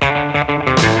 I'm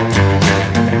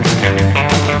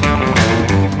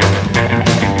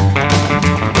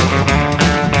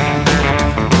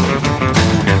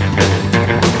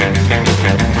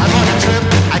on a trip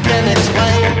I can't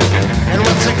explain, and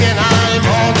once again I'm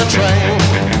on the train.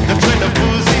 The train of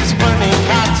booze is burning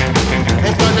hot,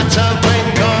 ain't gonna jump,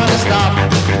 ain't gonna stop.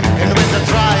 And with the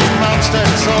dry mouth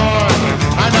and sore,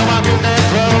 I know I've been that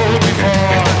road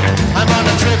before. I'm on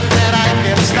a trip that I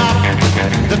can't stop.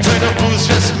 The train of booze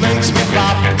just makes me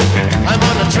pop. I'm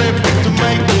on a trip to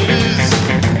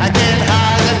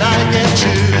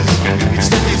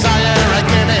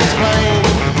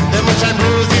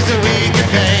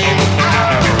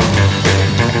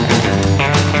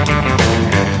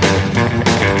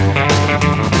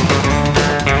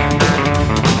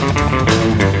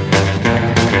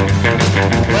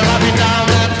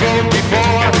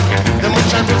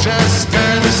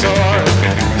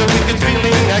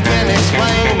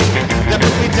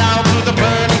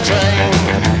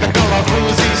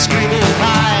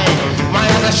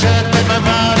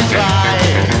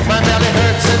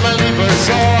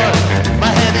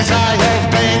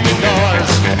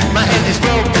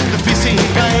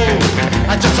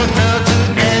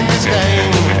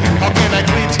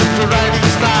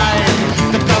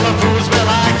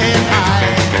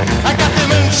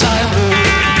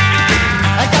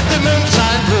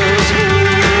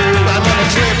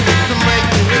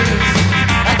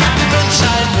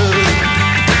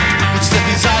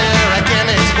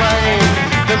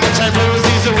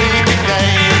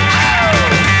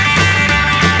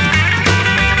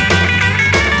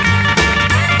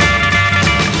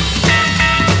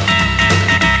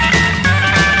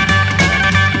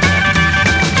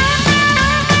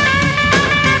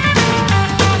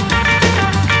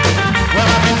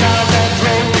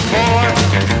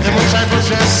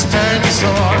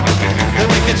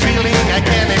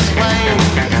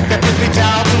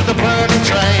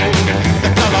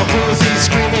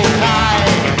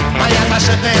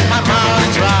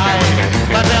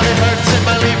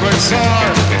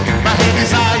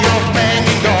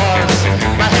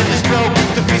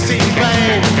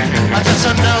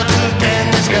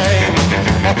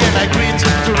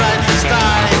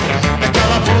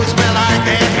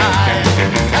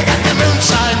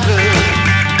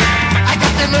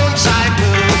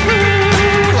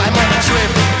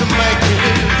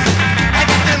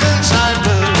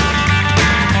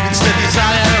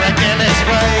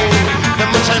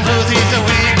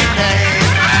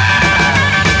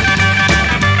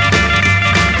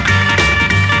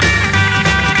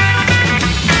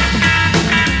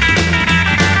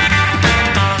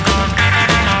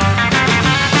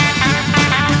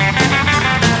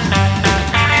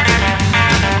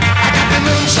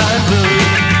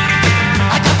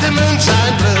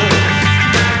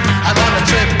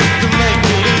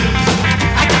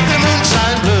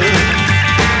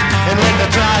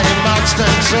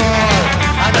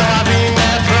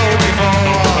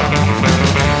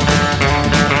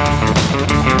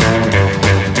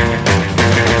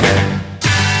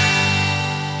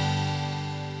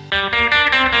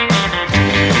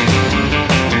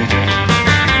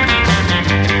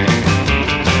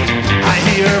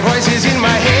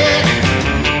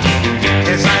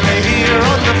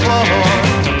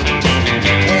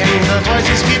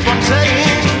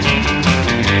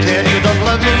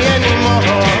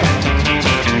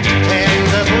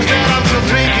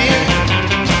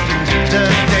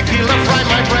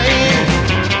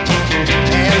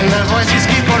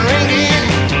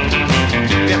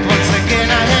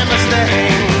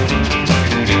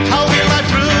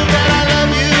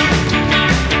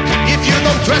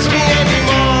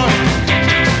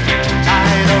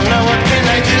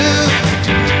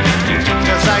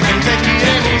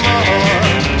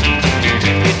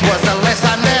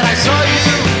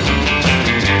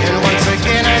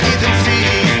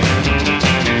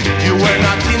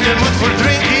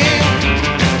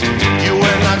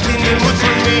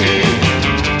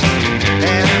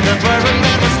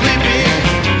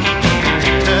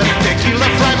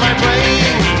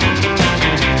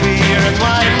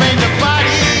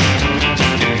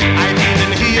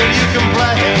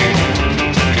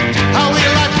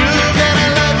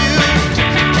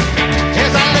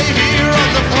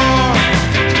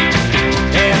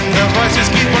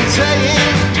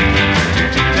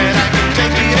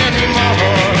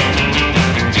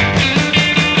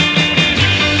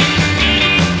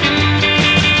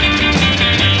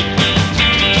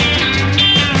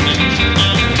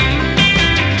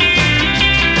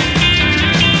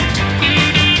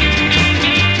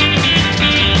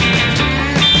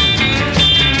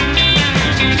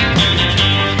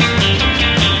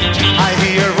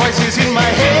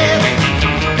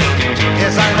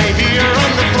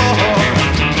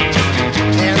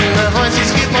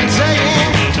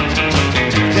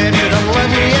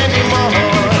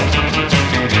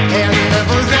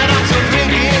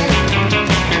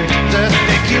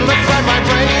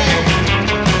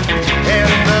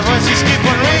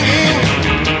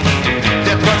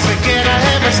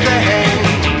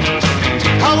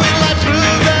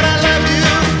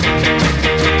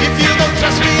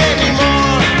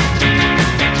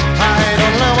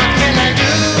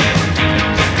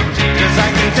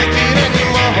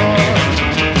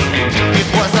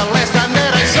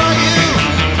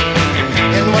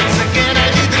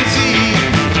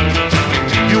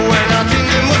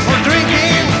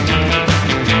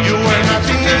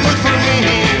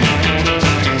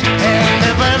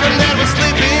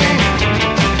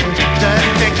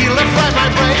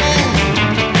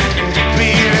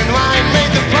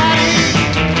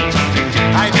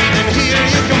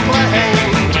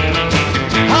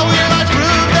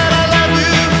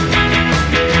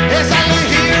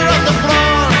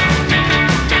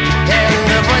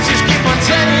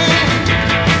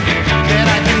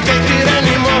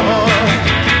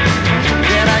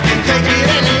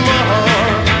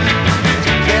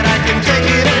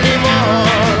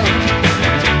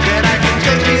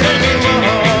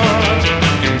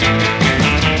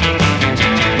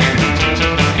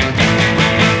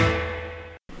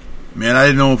I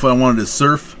didn't know if I wanted to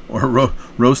surf or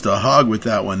roast a hog with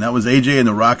that one. That was AJ and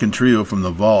the Rockin' Trio from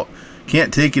The Vault.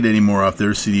 Can't Take It Anymore off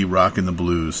their CD, Rockin' the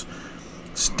Blues.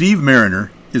 Steve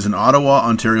Mariner is an Ottawa,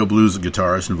 Ontario blues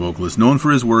guitarist and vocalist known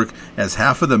for his work as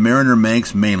half of the Mariner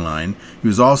Manx mainline. He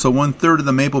was also 1/3 of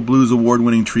the Maple Blues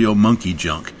award-winning trio Monkey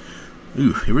Junk.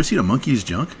 Ooh, you ever seen a Monkey's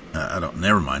Junk?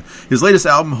 Never mind. His latest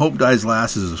album, Hope Dies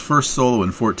Last, is his first solo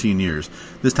in 14 years.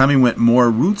 This time he went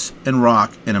more roots and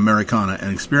rock and Americana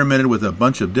and experimented with a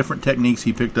bunch of different techniques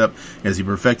he picked up as he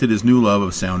perfected his new love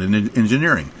of sound and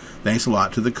engineering. Thanks a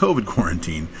lot to the COVID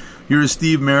quarantine. Here is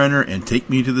Steve Mariner and Take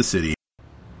Me to the City.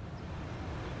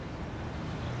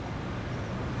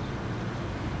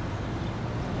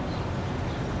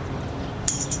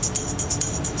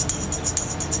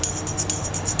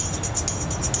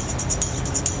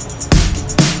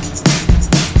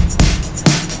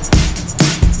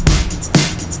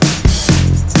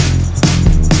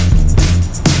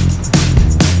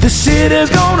 The city's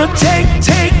gonna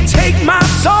take my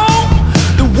soul.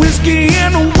 The whiskey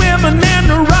and the women and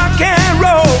the rock and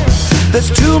roll. There's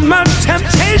too much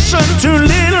temptation, too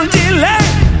little delay.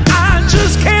 I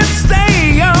just can't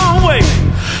stay away.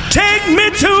 Take me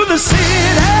to the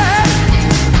city.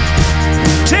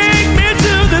 Take me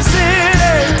to the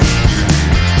city.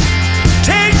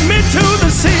 Take me to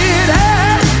the city.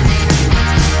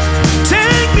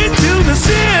 Take me to the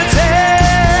city.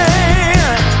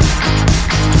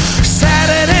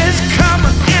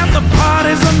 The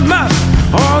party's a must.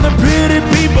 All the pretty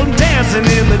people dancing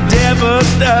in the devil's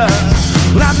dust.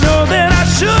 Well, I know that I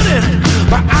shouldn't,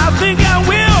 but I think I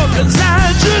will, 'cause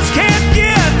I just can't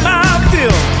get my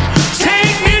fill.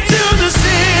 Take me to the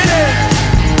city.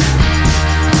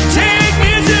 Take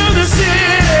me to the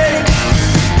city.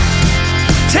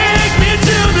 Take me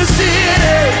to the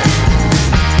city.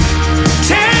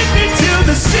 Take me to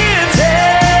the city.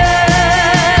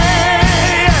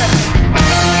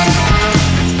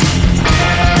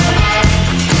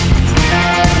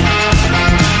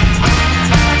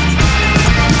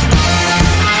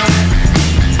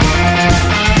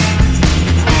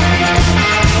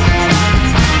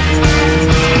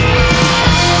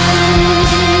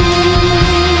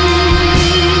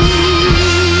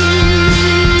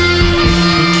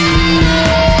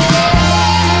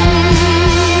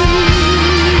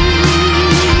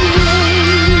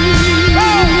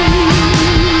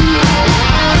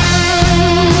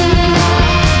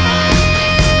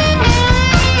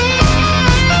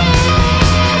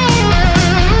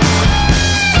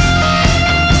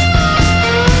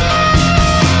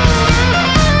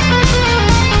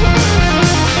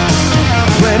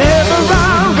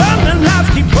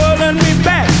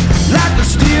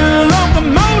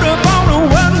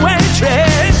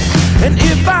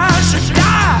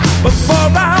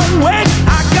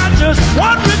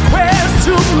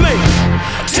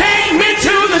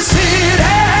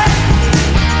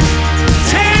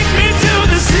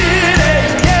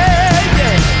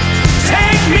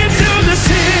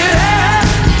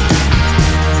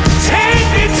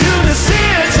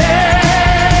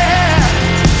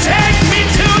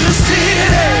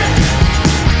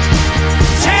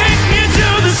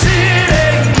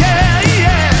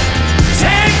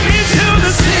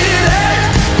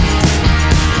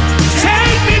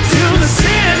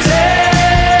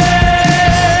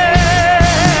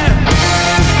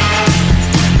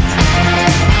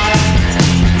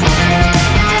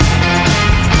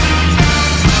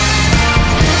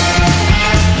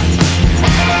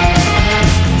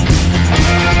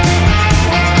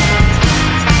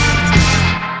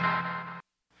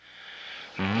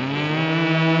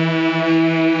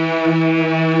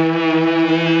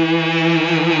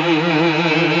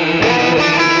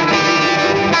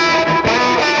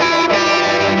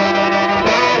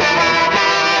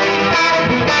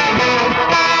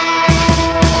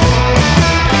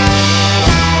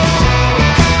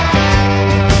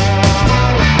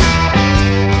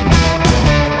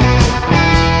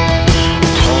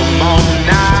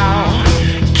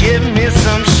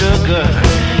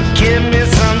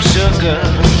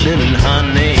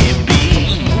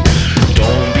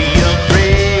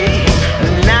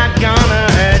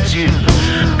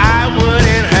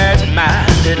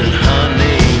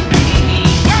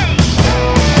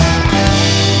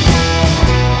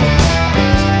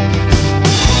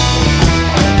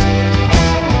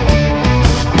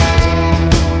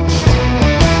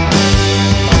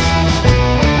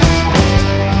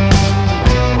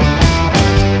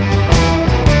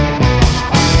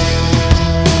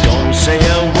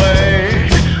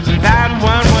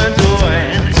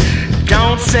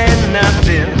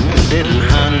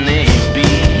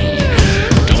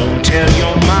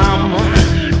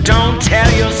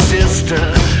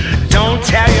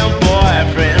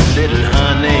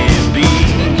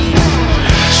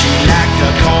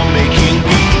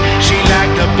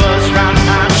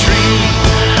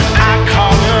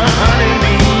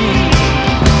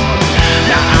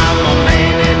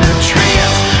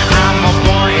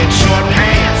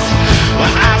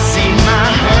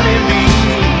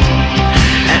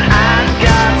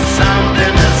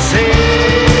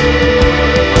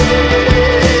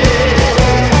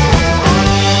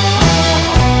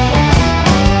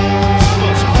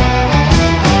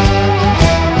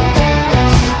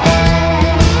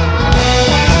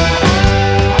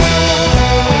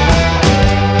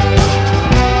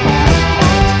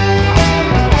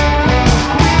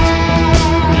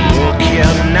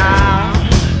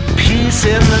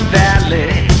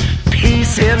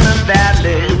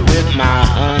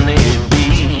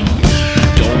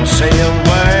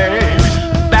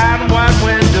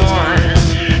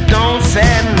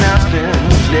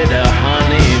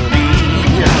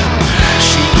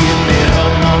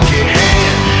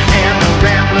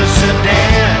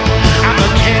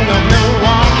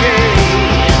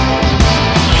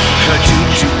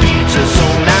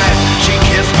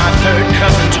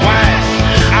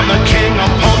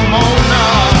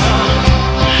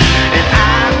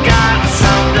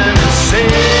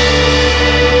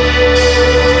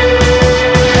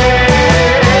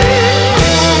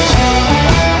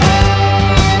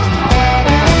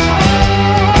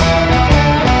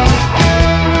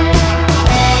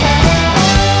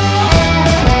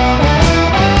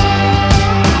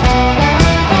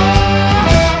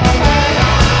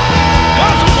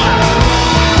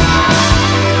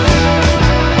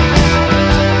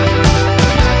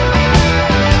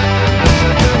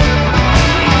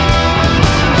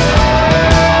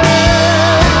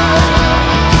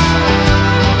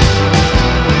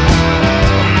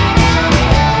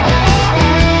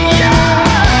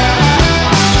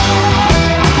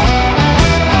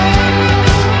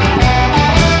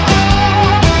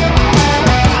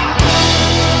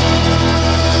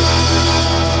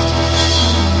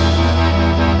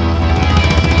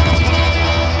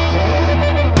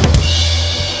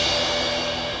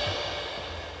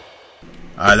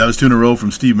 That was two in a row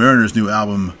from Steve Mariner's new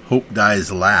album, Hope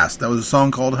Dies Last. That was a song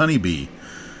called Honeybee.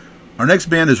 Our next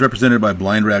band is represented by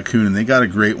Blind Raccoon, and they got a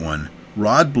great one.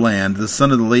 Rod Bland, the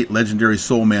son of the late legendary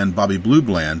soul man Bobby Blue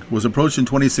Bland, was approached in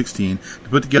 2016 to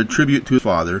put together a tribute to his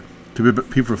father to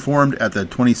be performed at the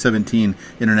 2017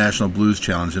 International Blues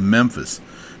Challenge in Memphis.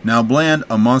 Now Bland,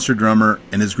 a monster drummer,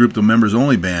 and his group, the Members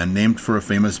Only Band, named for a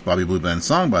famous Bobby Blue Bland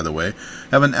song, by the way,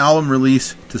 have an album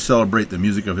release to celebrate the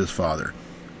music of his father.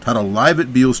 Titled Live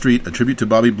at Beale Street, a tribute to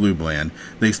Bobby Blue Bland,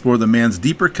 they explore the man's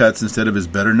deeper cuts instead of his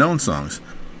better-known songs.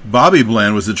 Bobby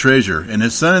Bland was the treasure, and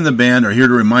his son and the band are here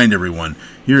to remind everyone.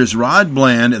 Here is Rod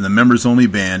Bland and the Members Only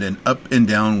Band in Up and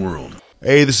Down World.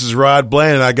 Hey, this is Rod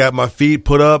Bland, and I got my feet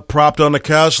put up, propped on the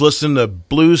couch, listening to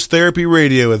Blues Therapy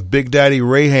Radio with Big Daddy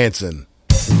Ray Hansen.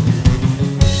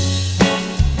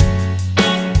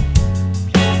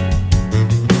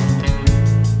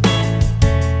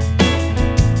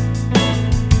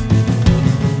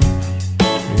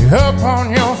 You're up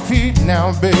on your feet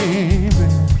now, baby.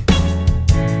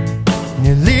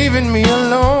 You're leaving me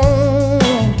alone.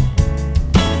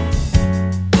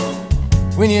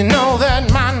 When you know that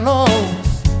my nose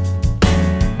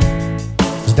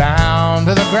is down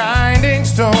to the grinding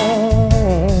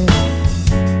stone.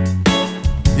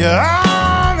 You're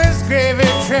on this gravy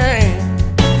train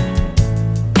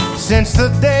since the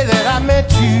day that I met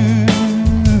you.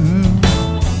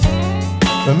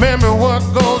 Remember what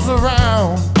goes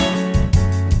around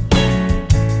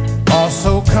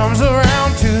also comes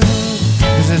around too.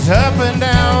 'Cause it's up and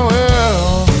down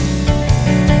world.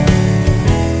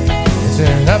 It's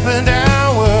an up and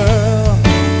down world.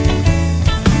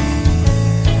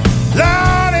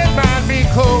 Lord, it might be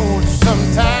cold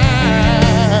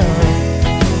sometimes.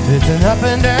 It's an up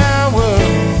and down world.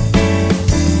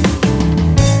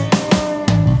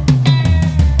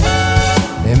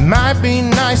 It might be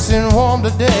nice and warm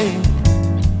today,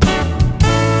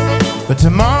 but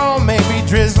tomorrow may be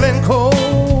drizzling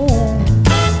cold.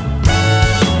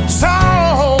 Saw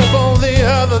a hobo the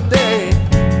other day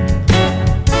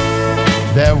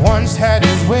that once had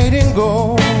his weight in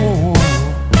gold.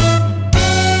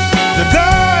 So go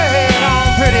ahead on,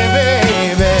 pretty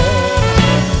baby,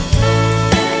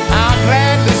 I'll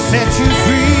gladly set you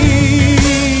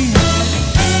free.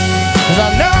 'Cause I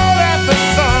know that the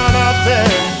sun up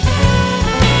there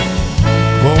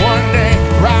will one day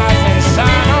rise and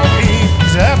shine on me.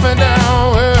 It's up and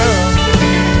down world.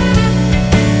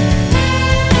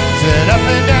 It's an up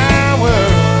and down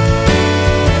world.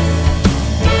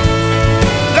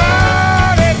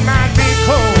 Lord, it might be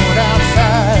cold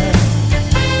outside.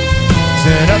 It's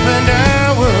an up and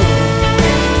down world.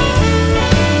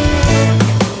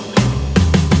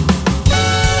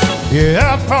 You're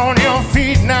up on your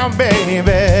feet now, baby,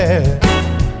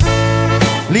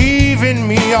 leaving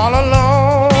me all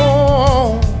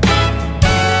alone.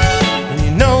 And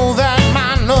you know that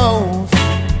my nose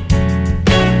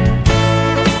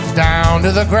is down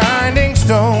to the grinding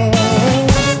stone.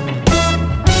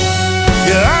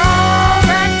 You're on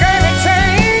that gravy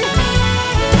train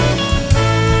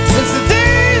since the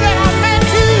day that I met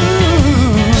you.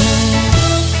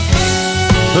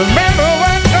 Remember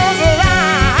what goes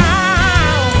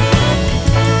around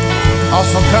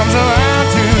also comes around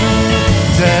too.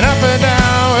 It's an up and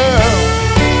down world.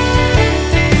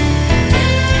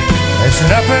 It's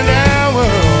an up and down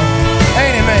world,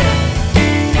 ain't it, man?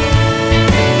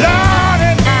 Lord,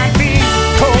 it might be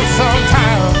cold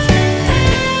sometimes.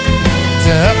 It's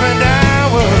an up and down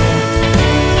world.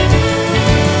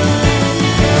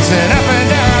 It's an up and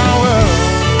down world.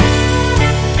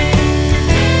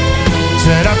 It's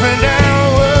an up and down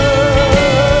world.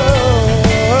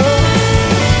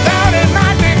 Lord, it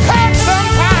might be cold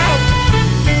sometimes.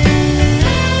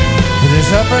 It is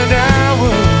up and down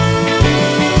world.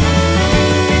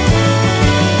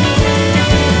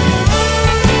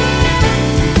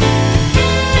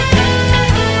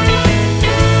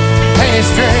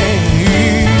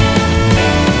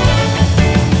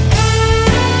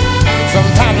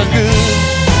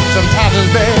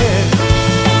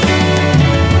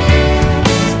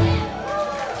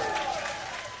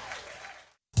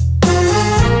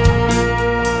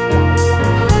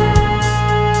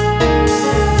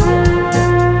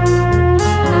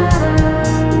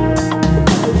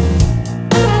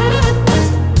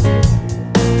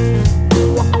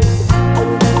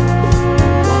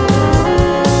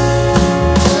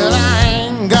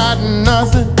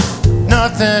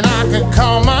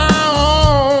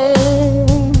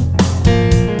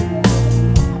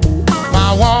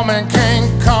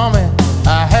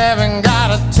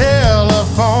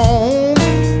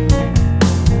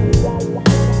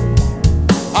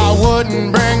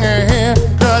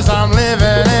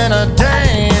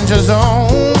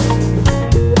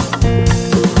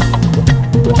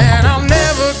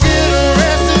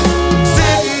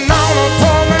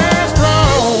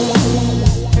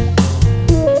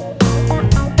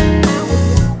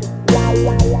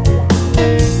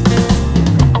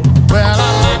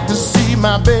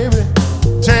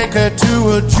 take her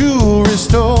to a jewelry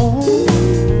store.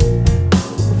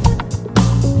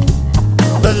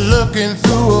 But looking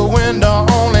through a window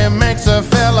only makes a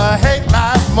fella hate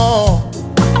life more.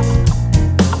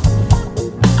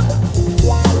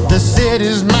 The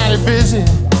city's mighty busy,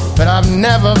 but I've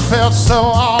never felt so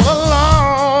all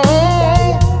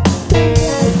alone.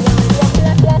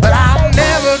 But I'll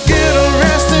never get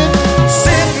arrested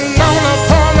sitting on a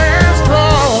poor man's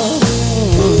throne.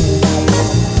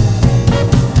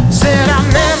 Said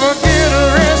I'll never get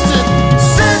arrested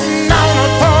sitting on a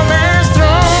poor man's throne.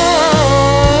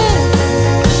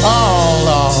 Oh,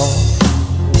 Lord.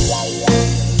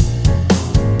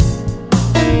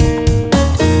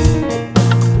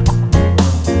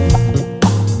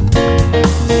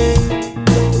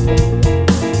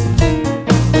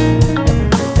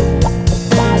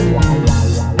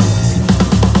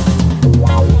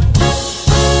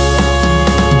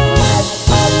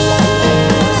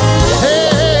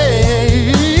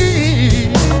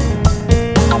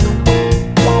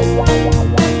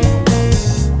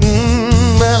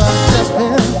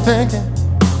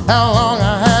 How long I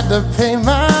had to pay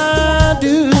my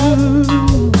dues.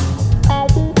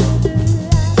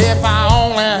 If I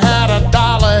only had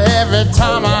 $1 every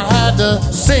time I had to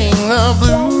sing the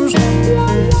blues.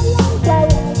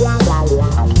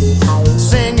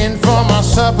 Singing for my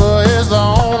supper is the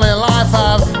only life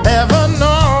I've ever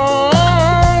known.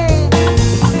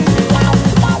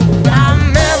 But I'll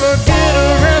never get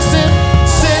arrested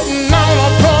sitting on a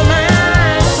poor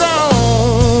man's throne.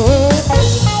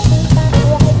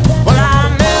 Well,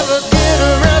 I'll never get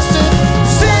arrested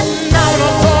sitting on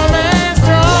a poor man's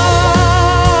throne.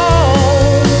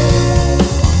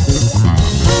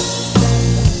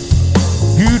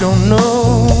 You don't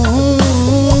know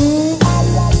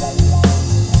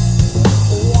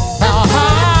how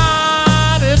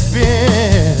hard it's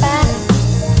been.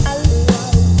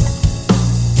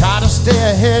 Try to stay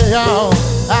ahead, y'all.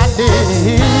 I did.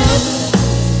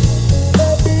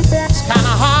 It's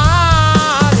kinda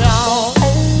hard, y'all.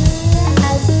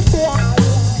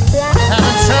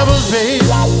 Having troubles, babe.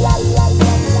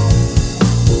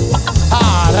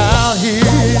 Hard out here.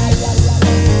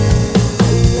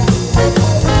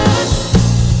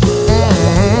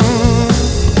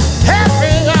 Help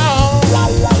me, y'all.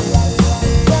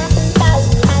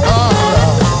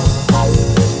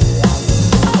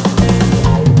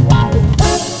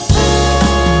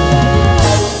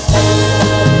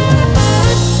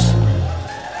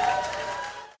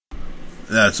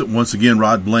 That's once again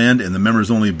Rod Bland and the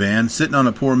Members Only Band, Sitting on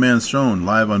a Poor Man's Throne,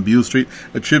 live on Beale Street,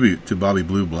 a tribute to Bobby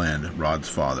Blue Bland, Rod's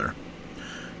father.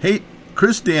 Hey,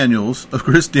 Chris Daniels of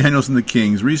Chris Daniels and the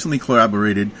Kings recently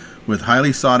collaborated with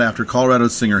highly sought-after Colorado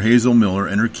singer Hazel Miller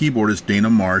and her keyboardist Dana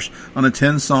Marsh on a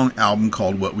 10-song album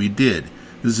called What We Did.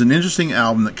 This is an interesting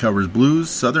album that covers blues,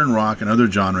 southern rock, and other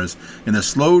genres in a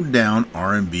slowed-down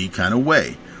R&B kind of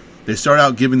way. They start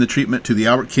out giving the treatment to the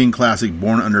Albert King classic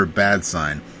Born Under a Bad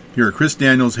Sign. Here are Chris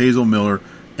Daniels, Hazel Miller,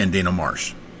 and Dana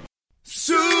Marsh.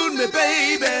 Soon me,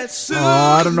 baby, soon Oh,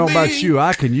 I don't know about you.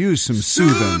 I can use some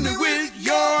soothing. And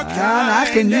I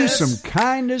can use some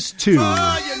kindness too.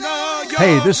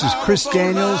 Hey, this is Chris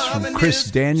Daniels from Chris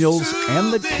Daniels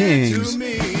and the Kings.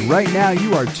 Right now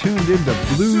you are tuned into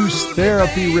Blues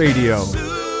Therapy Radio.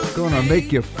 Gonna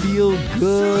make you feel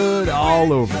good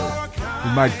all over.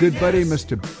 With my good buddy,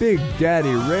 Mr. Big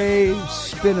Daddy Ray,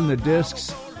 spinning the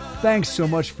discs. Thanks so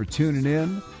much for tuning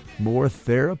in. More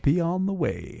therapy on the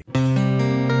way.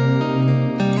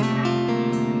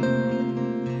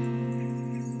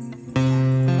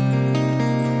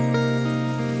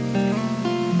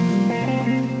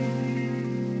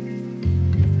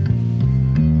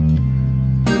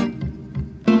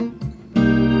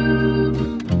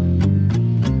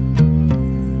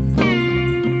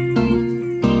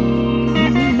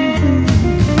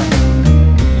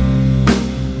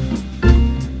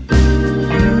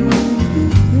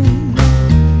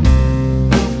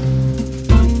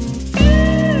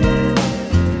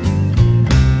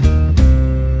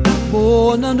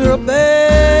 Under a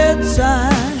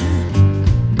bedside,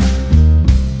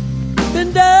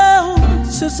 been down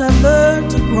since I learned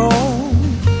to crawl.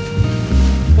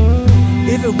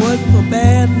 If it wasn't for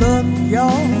bad luck,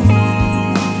 y'all,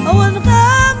 I wouldn't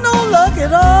have no luck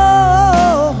at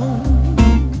all.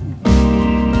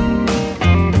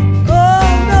 Oh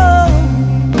no,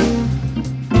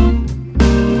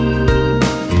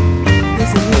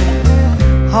 listen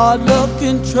here, hard luck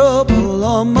and trouble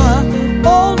on my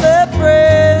only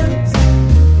friends.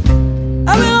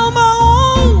 I've been on my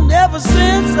own ever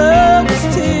since I was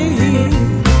 10.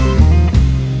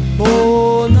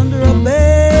 Born under a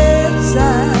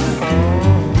bedside,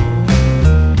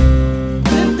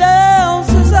 been down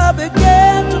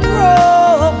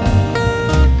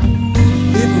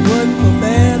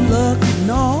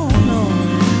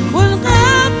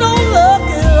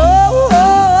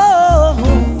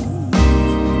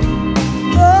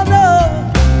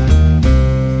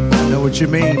what you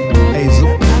mean,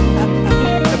 Hazel.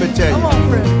 Let me tell you. Come on,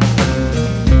 friend.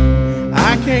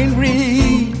 I can't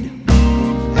read,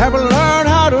 haven't learned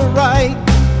how to write.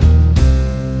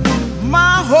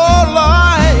 My whole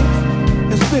life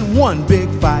has been one big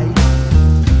fight.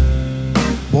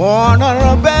 Born under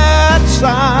a bad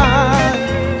sign.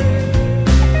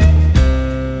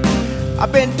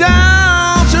 I've been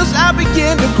down since I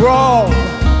began to crawl.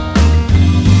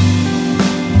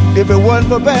 If it wasn't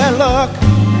for bad luck,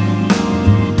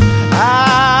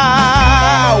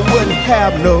 I wouldn't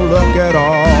have no luck at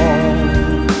all.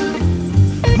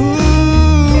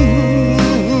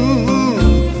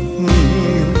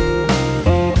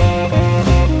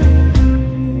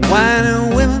 Wine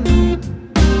and women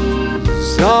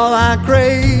is all I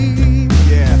crave.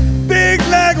 Yeah. Big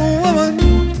like a woman,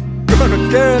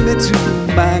 gonna carry me to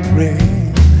my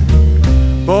grave.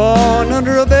 Born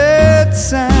under a bad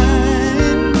sign.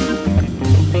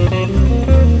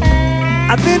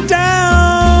 I've been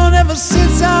down ever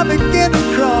since I began to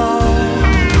crawl.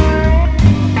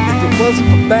 If it wasn't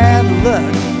for bad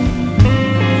luck,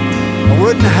 I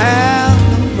wouldn't have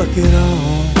no luck at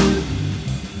all.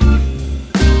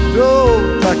 No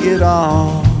luck at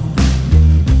all.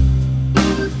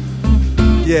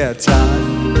 Yeah,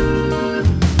 Todd.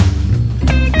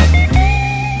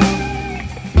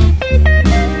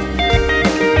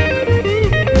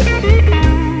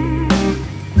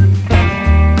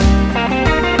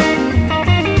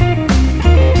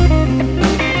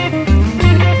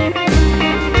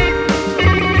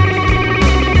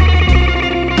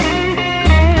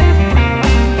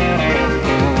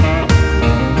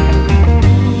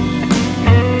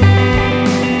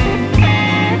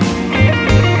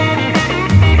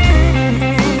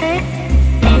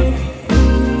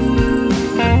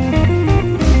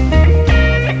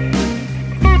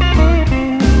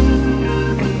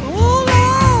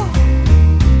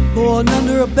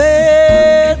 Under a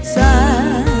bed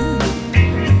sign.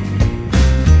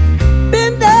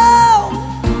 Been down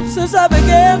since I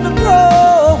began to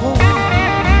grow.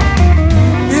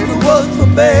 If it wasn't for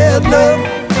bad luck,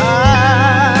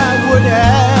 I would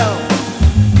have.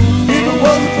 if it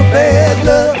wasn't for bad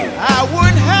luck, I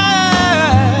wouldn't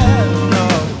have. No.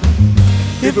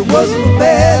 if it wasn't for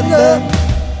bad luck,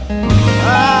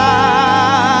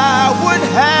 I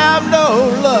wouldn't have no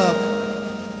luck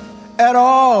at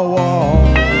all.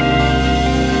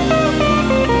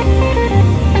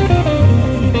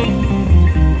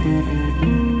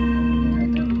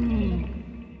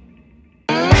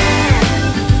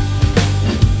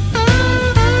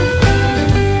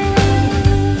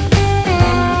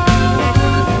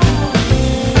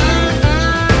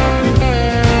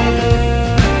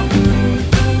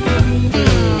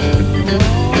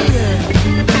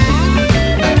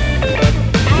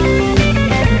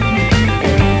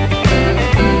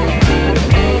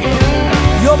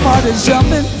 Everybody's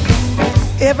jumping,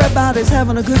 everybody's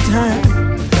having a good time.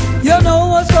 You know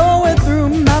what's going through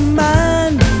my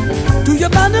mind. Do you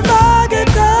mind if I get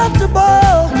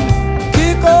comfortable?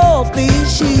 Kick off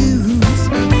these shoes.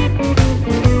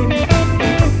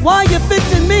 While you're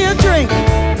fixing me a drink,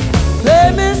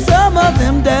 play me some of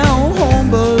them down home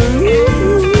blues.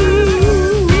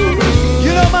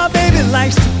 You know my baby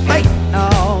likes to fight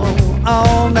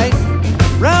all night.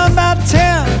 Round about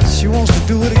 10, she wants to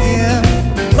do it again.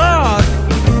 Lord,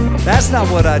 that's not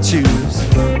what I choose.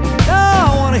 No,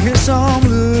 I want to hear some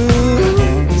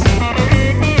blues.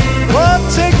 Well,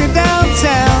 take me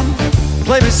downtown,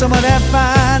 play me some of that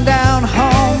fine down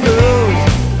home blues.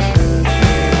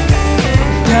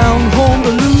 Down home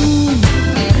blues,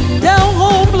 down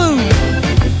home blues.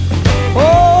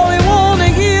 All we want to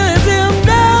hear is them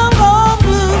down home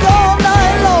blues all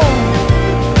night long.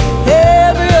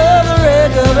 Every other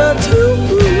record or two.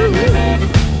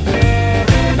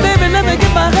 Let me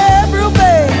get my head real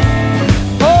big.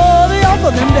 Oh, they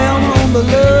offer them down home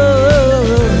blues.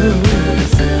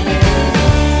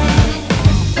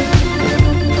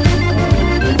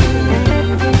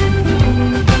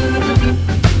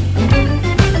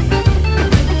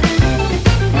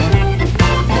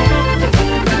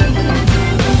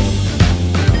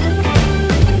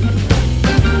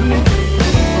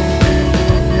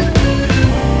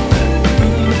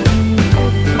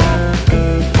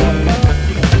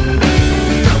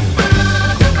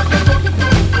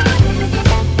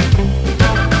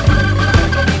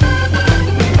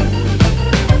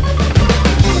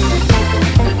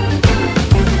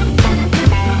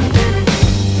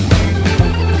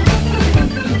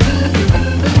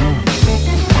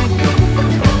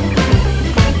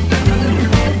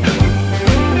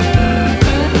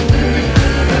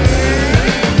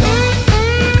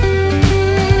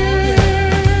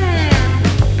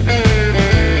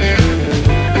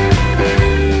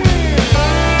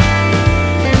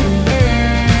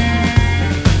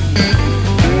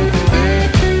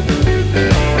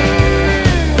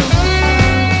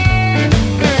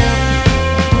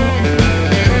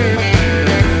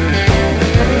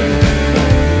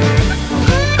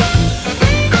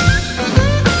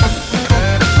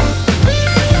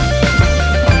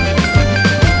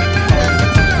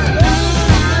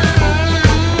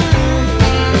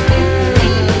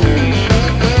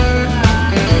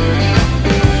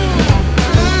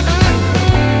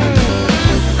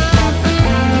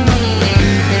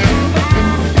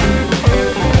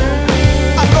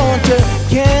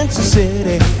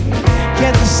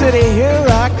 City, here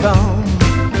I come.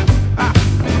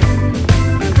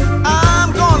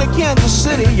 I'm going to Kansas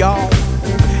City, y'all.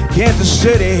 Kansas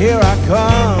City, here I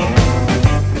come.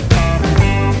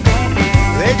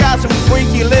 They got some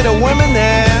freaky little women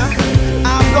there.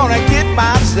 I'm gonna get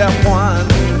myself one.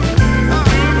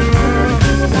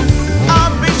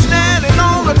 I'll be standing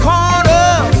on the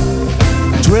corner,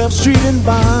 12th Street and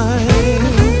Vine.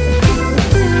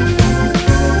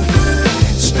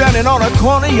 Standing on the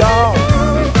corner, y'all,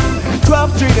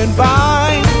 12th Street and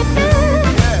Vine.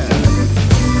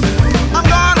 I'm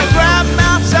gonna grab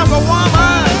myself a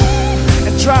woman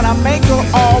and try to make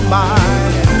her all mine.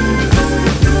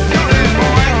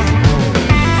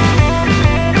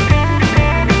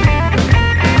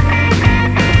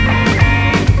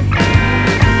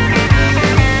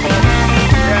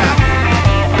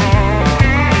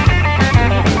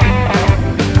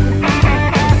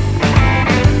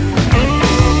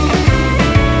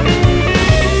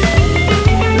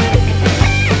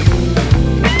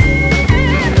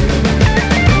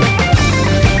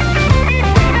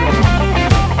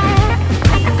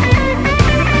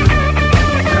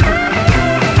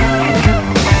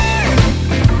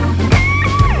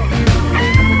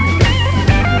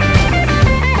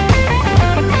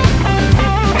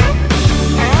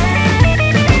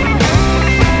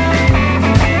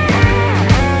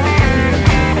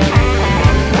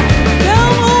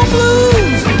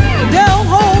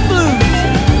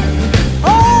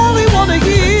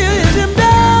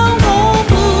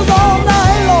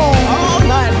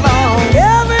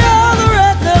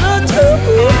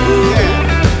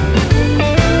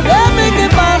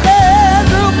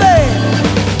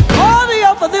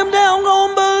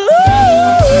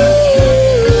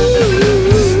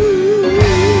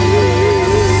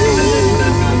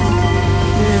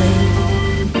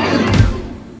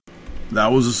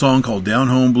 That was a song called Down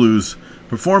Home Blues,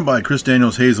 performed by Chris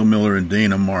Daniels, Hazel Miller, and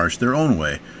Dana Marsh, their own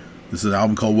way. This is an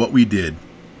album called What We Did.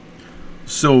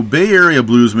 So, Bay Area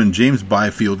bluesman James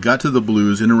Byfield got to the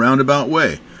blues in a roundabout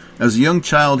way. As a young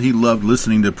child, he loved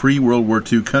listening to pre-World War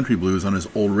II country blues on his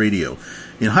old radio.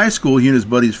 In high school, he and his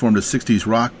buddies formed a 60s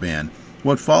rock band.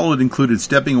 What followed included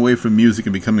stepping away from music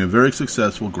and becoming a very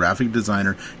successful graphic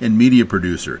designer and media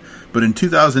producer. But in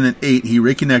 2008, he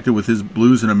reconnected with his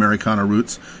blues and Americana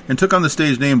roots and took on the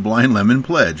stage name Blind Lemon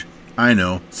Pledge. I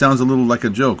know, sounds a little like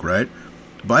a joke, right?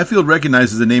 Byfield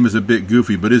recognizes the name is a bit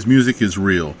goofy, but his music is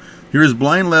real. Here is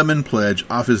Blind Lemon Pledge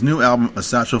off his new album, A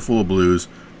Satchel Full of Blues,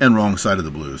 and Wrong Side of the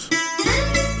Blues.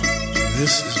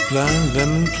 This is Blind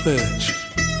Lemon Pledge,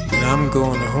 and I'm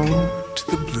going home to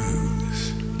the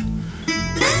blues.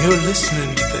 And you're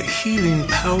listening to the healing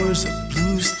powers of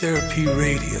Blues Therapy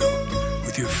Radio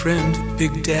with your friend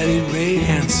Big Daddy Ray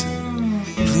Hansen.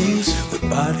 Blues for the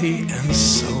body and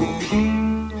soul.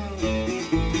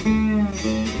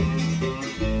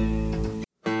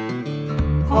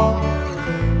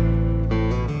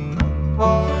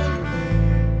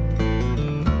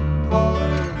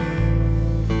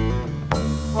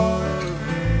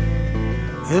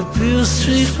 If Beale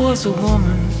Street was a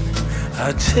woman,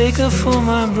 I'd take her for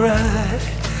my bride.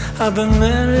 I've been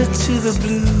married to the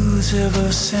blues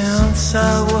ever since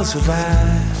I was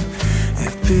alive.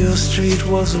 If Beale Street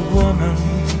was a woman,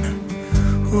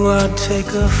 who I'd take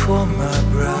her for my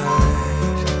bride.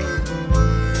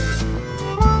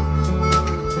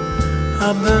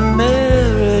 I've been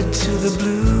married to the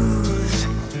blues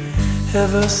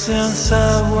ever since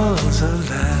I was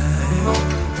alive.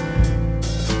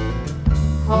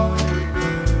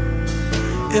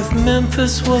 If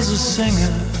Memphis was a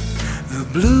singer, the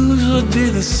blues would be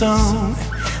the song.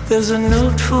 There's a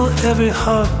note for every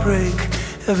heartbreak,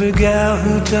 every gal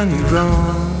who done you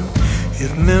wrong.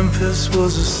 If Memphis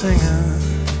was a singer,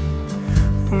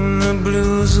 the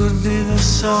blues would be the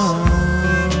song.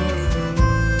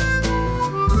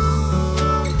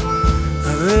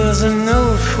 There's a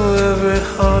note for every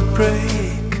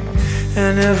heartbreak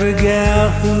and every gal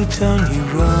who done you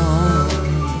wrong.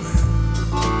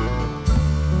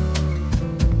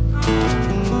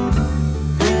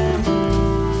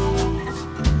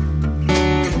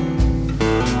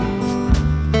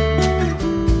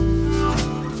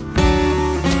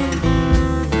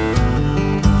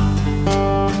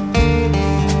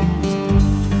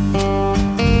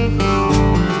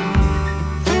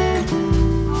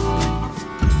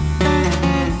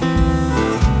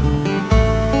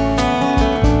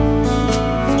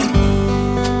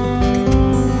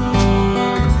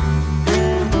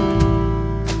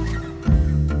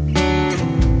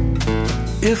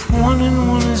 If 1 and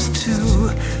 1 is 2,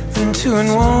 then 2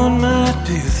 and 1 might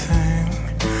be a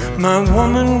thing. My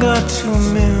woman got 2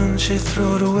 men, she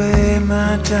throwed away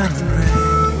my diamond ring.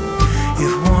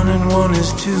 If one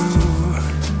is 2,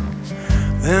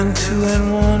 then 2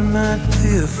 and 1 might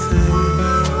be a thing.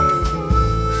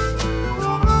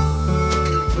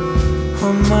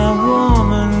 When my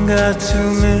woman got 2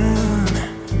 men,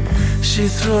 she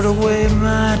throwed away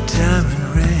my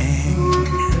diamond ring.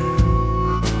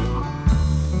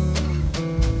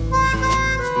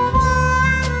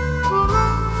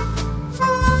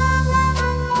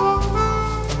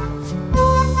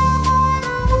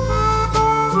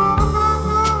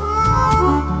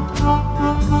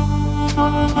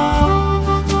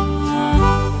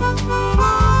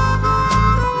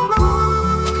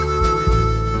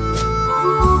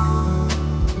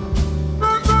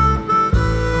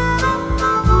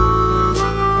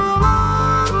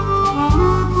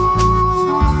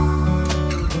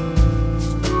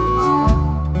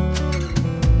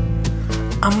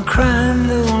 I'm crying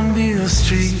low on Beale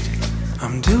Street,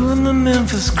 I'm doing the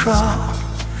Memphis crawl.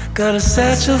 Got a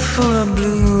satchel full of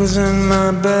blues and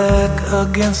my back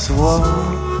against the wall.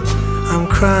 I'm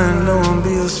crying low on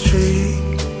Beale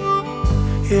Street,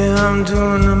 yeah, I'm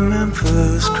doing the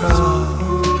Memphis crawl.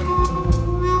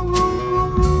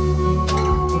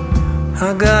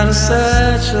 I got a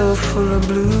satchel full of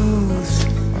blues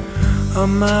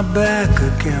on my back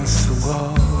against the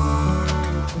wall.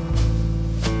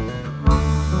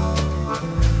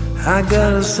 I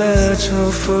got a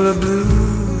satchel full of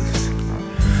blues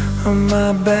on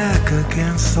my back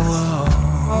against the wall.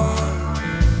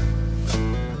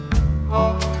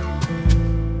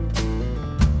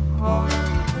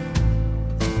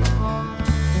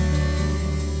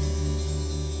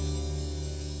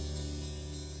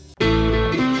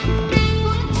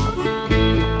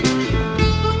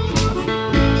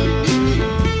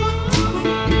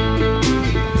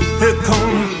 Here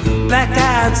comes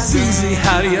black-eyed Susie,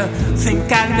 how do you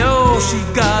think I know? She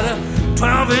got a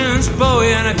 12-inch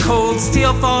Bowie and a cold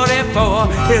steel 44.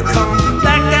 Here comes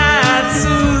black-eyed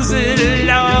Susie,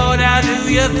 Lord, how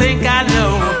do you think I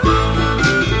know?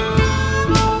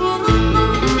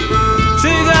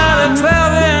 She got a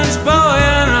 12-inch Bowie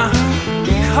and a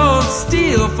cold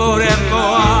steel 44.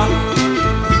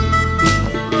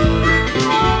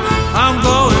 I'm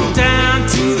going down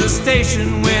to the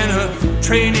station when her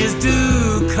train is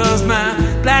due, 'cause my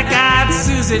black-eyed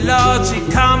Susie, Lord, she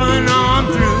coming on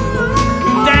through.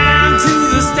 Down to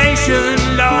the station,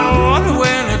 Lord,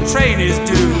 when her train is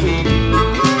due.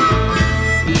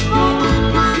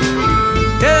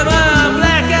 Yeah, my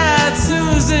black-eyed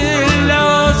Susie,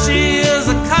 Lord, she is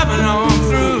a coming on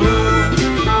through.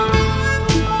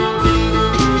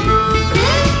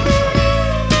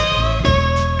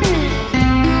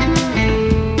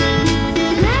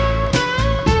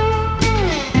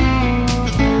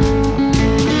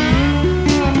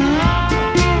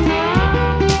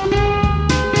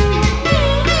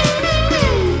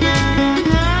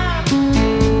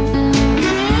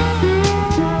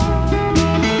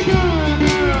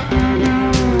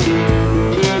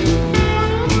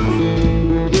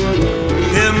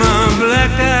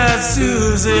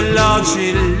 Susie, Lord,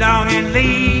 she long and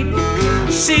lean.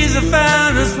 She's the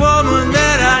finest woman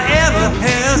that I ever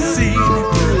have seen.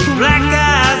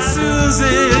 Black-eyed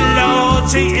Susie, Lord,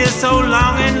 she is so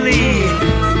long and lean.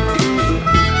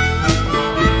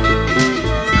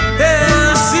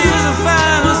 Yeah, she's the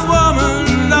finest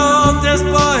woman, Lord, this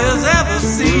boy has ever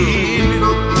seen.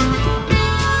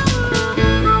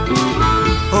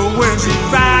 Oh, when she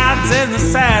rides in the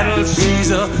saddle,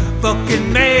 she's a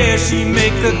bucking mare. She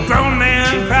make a grown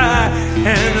man cry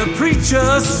and a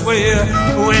preacher swear.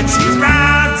 When she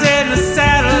rides in the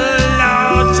saddle,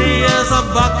 Lord, she is a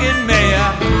bucking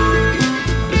mare.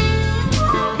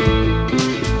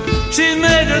 She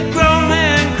make a grown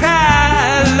man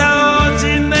cry, Lord,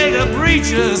 she make a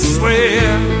preacher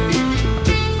swear.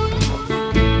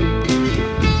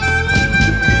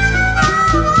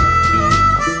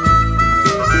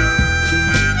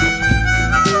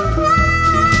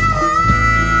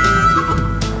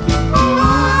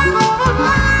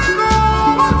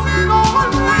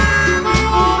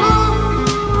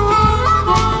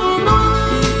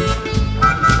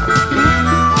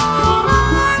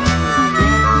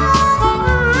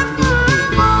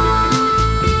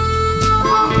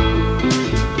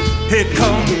 Here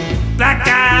comes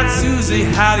black-eyed Susie,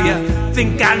 how do you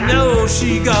think I know?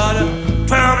 She got a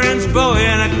 12-inch Bowie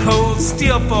and a cold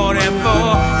steel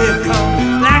 44. Here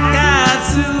comes black-eyed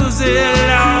Susie,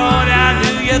 Lord, how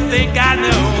do you think I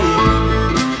know?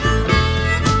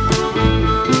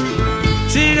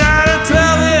 She got a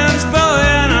 12-inch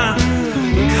Bowie and a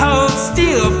cold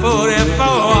steel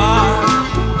 44.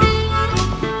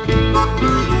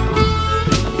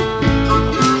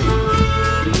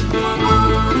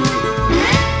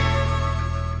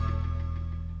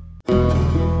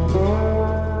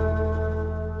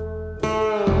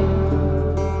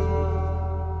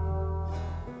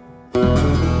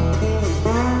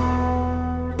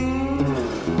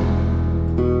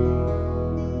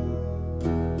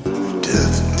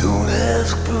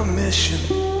 ask permission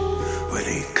when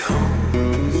he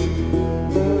comes.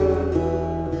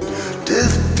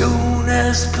 Death don't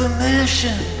ask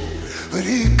permission when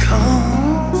he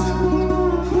comes.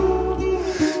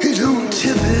 He don't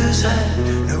tip his hat,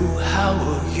 no how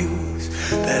or use.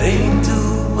 That ain't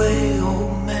the way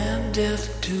old man death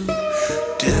do.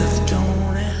 Death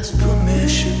don't ask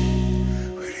permission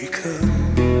when he comes.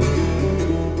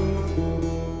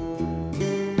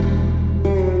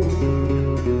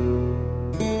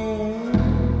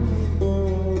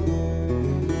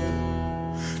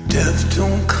 Death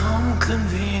don't come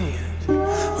convenient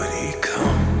when he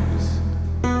comes.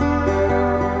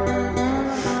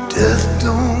 Death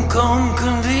don't come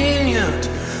convenient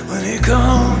when he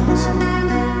comes.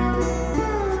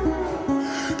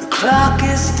 The clock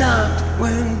is stopped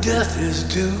when death is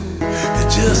due. There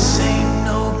just ain't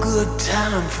no good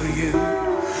time for you.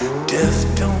 Death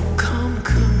don't come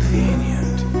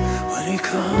convenient when he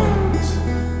comes.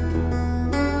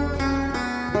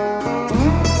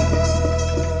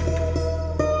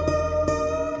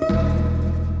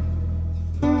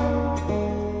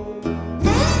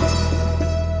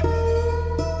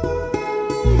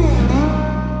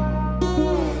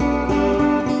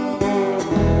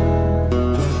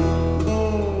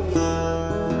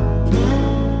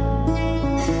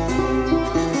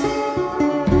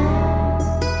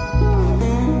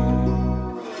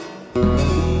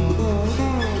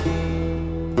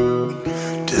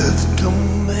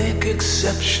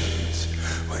 Exceptions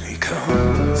when he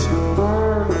comes.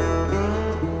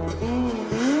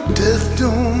 Death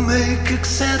don't make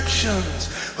exceptions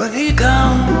when he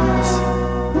comes.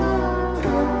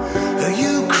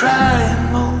 You cry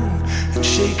and moan and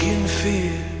shake in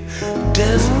fear.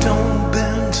 Death don't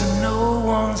bend to no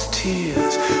one's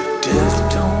tears. Death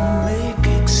don't make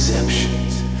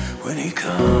exceptions when he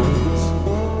comes.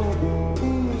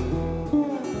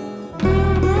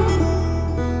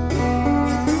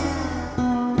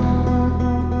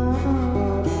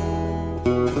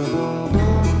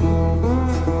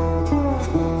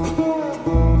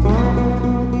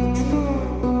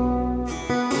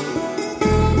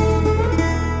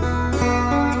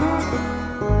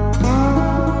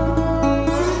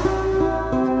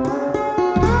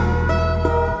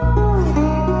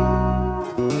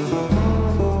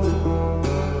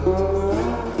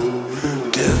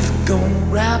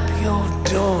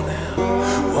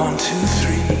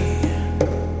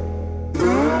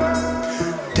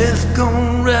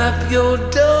 Your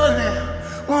door now,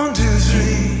 1, 2, 3.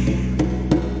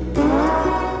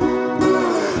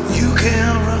 You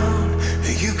can't run,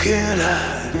 you can't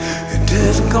hide. And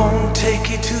death gon' take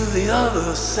you to the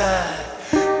other side.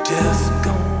 Death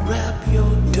gon' rap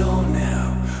your door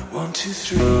now, 1, 2,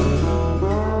 3.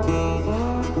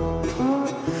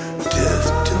 Death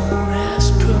don't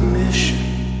ask permission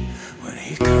when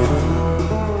he comes.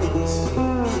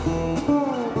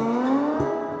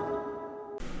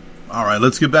 All right,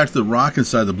 let's get back to the rockin'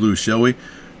 side of the blues, shall we?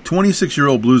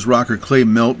 26-year-old blues rocker Clay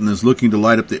Melton is looking to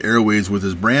light up the airwaves with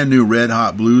his brand new Red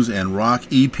Hot Blues and Rock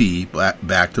EP,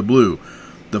 Back to Blue.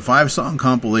 The 5-song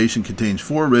compilation contains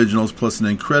 4 originals plus an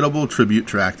incredible tribute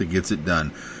track that gets it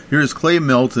done. Here is Clay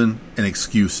Melton and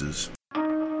Excuses.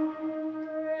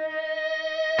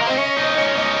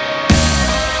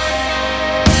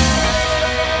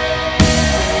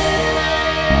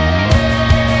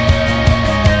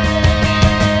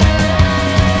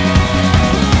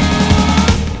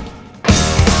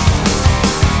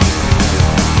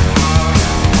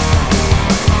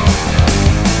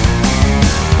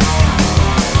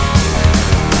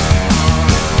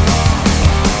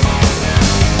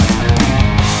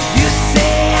 You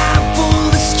say I'm full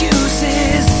of excuses.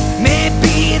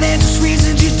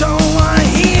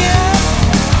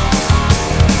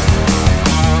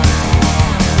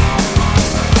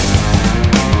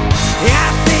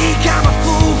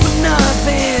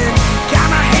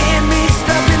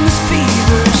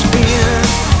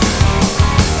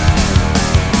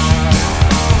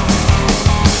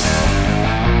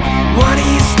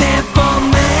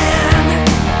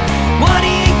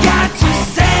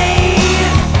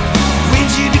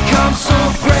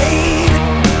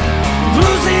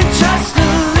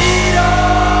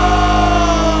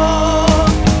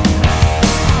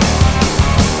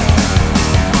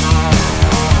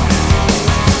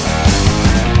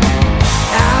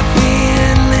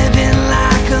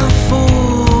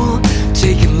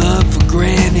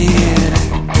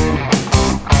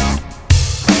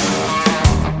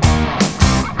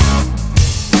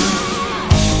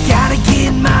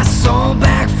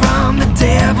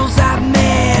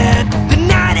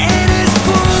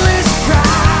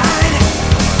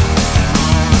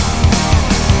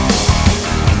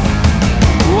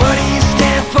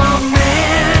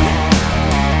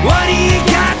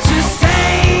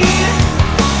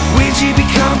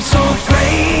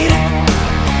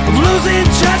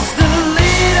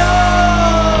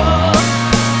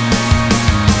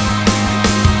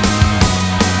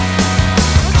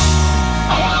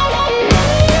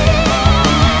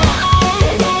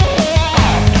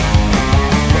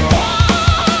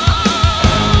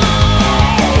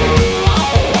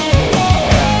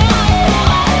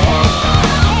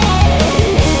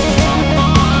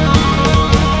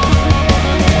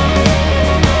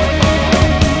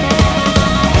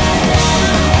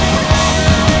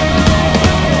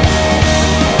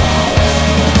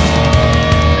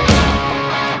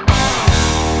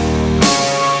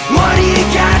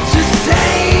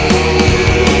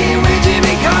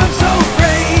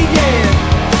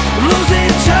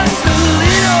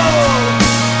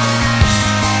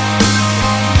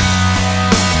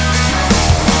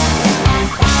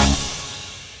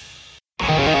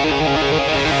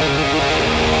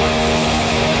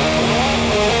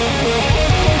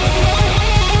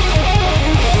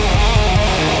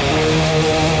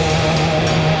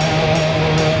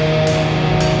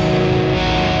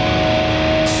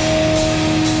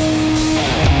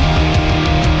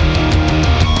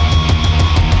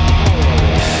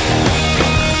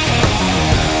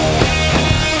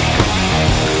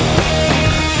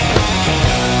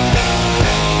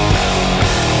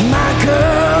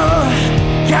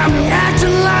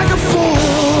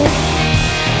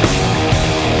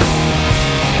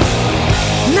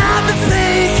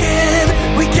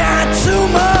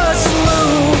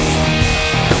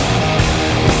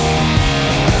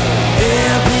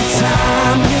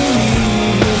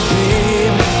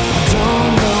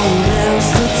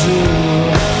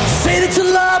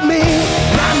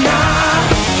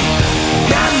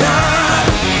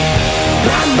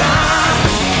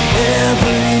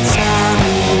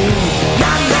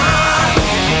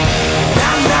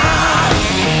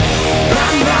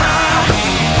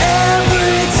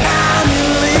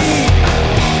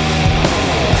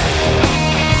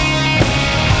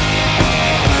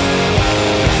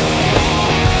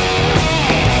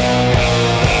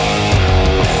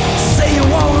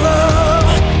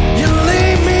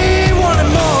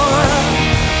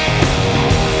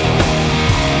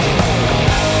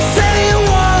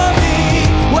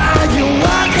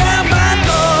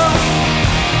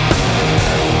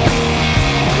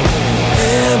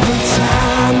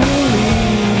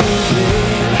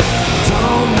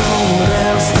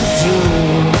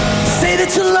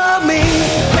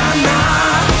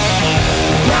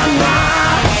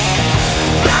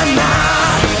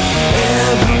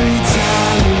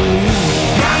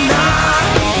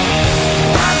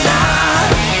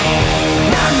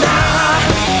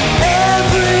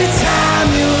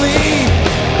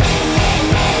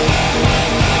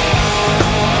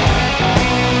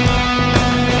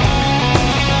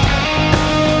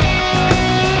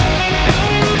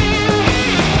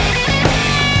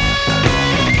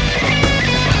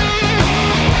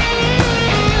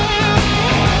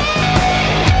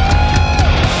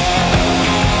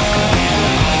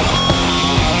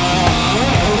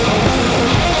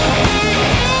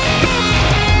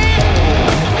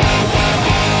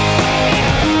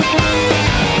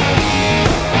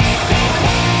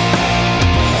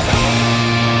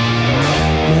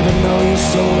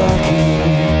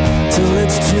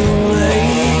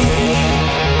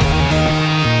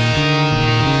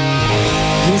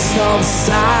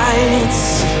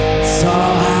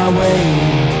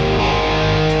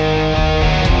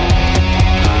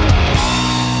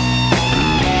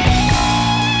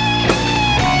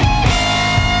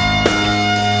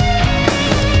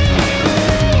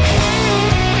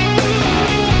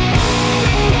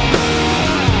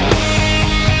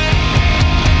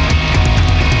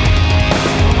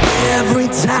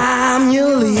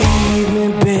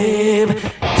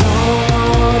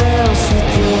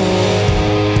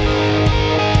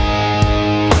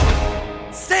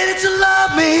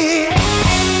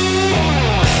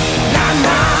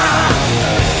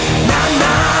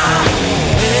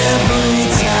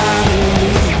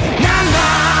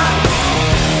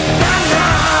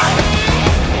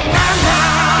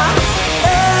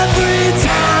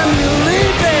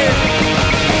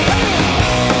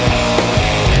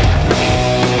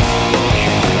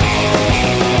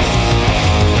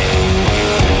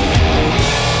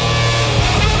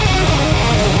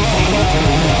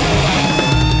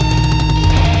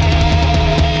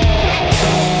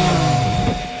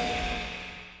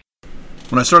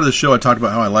 When I started the show, I talked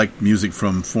about how I like music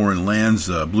from foreign lands,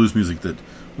 blues music that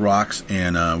rocks,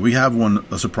 and we have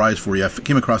a surprise for you. I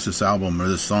came across this album, or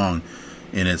this song,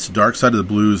 and it's Dark Side of the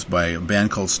Blues by a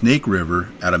band called Snake River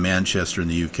out of Manchester in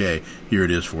the UK. Here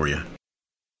it is for you.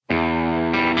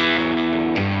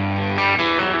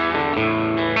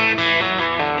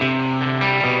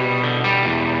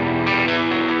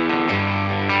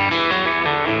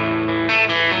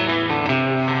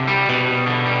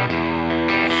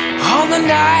 On the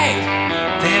night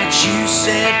that you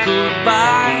said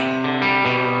goodbye,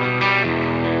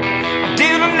 I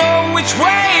didn't know which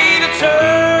way to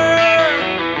turn.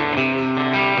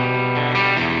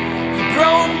 You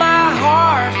broke my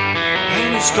heart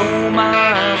and you stole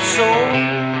my soul.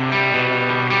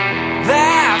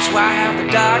 That's why I have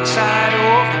the dark side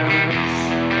of the blues.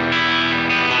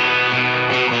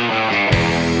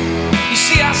 You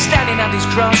see, I'm standing at these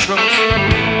crossroads,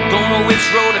 don't know which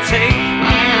road to take.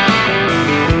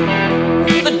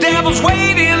 The devil's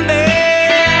waiting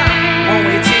there, won't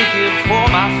we take it for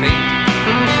my fate?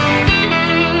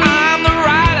 I'm the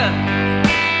rider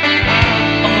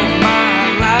of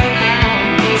my life,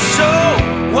 so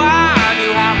why do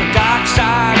I have the dark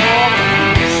side of the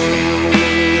blues?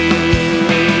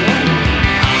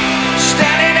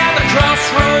 Standing at the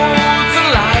crossroads of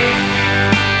life,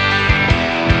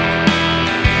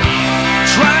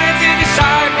 trying to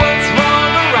decide what's wrong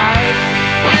or right.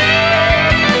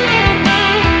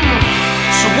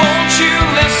 So won't you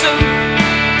listen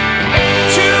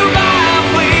to my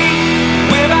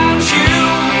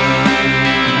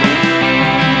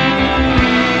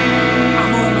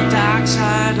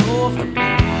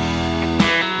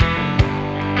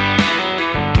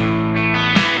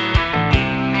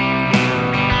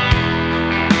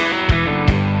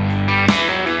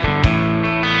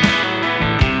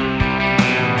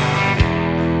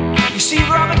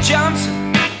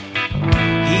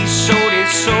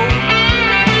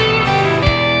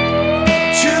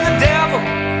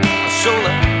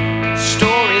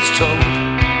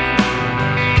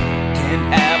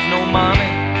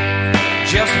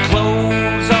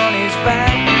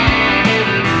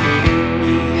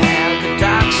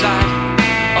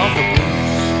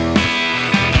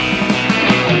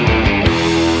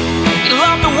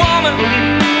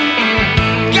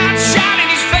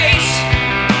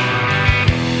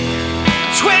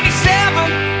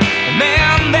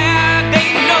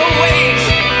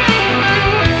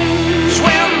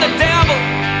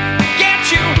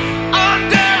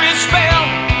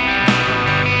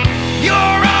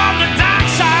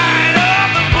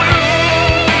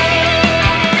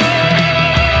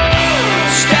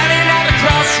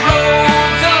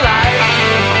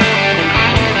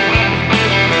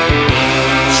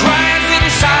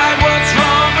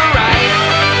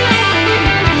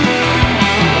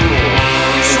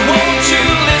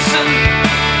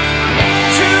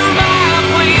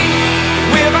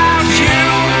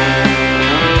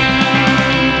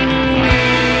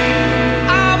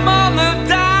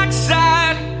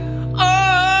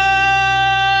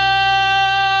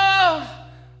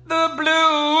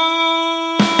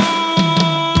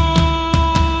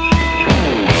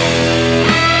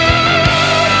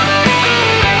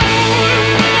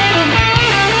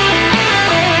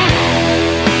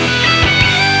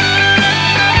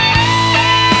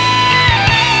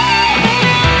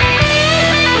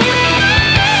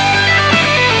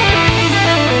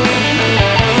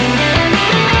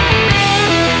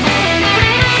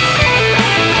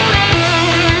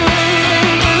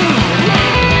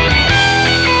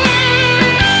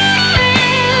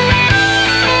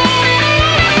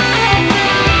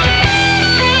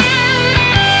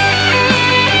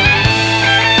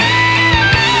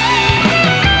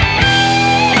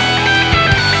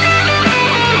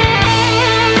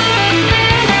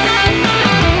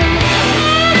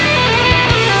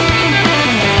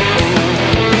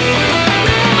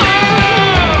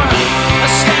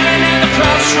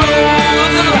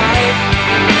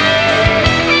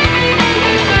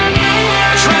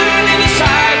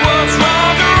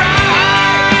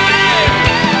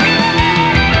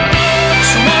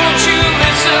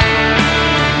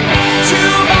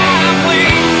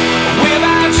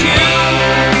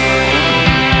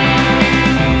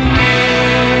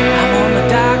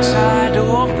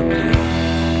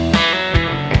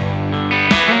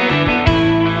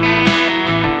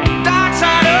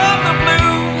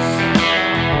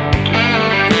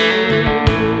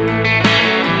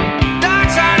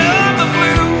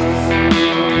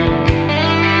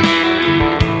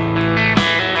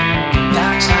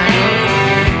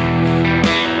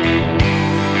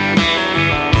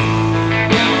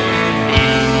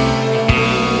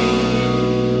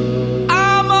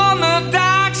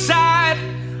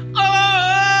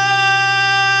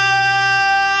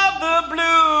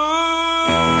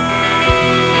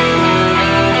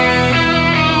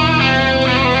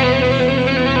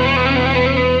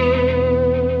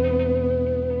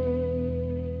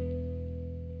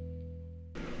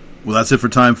that's it for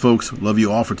time, folks. Love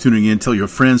you all for tuning in. Tell your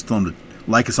friends, tell them to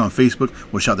like us on Facebook.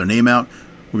 We'll shout their name out.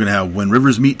 We're going to have When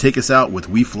Rivers Meet take us out with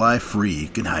We Fly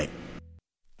Free. Good night.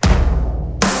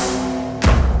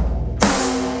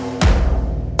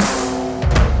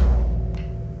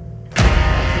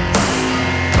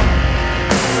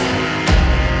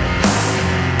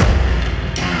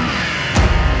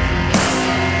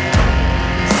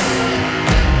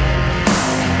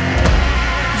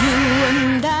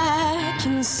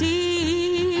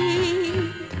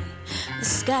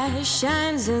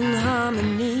 Shines in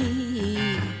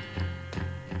harmony.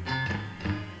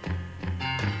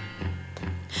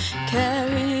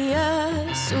 Carry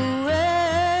us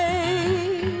away,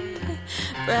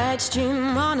 bright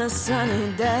stream on a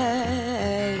sunny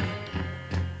day.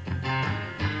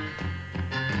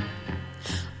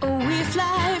 Oh, we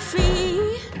fly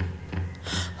free.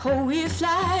 Oh, we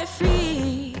fly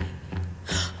free.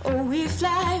 Oh, we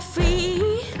fly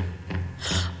free.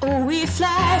 Oh, we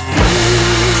fly free.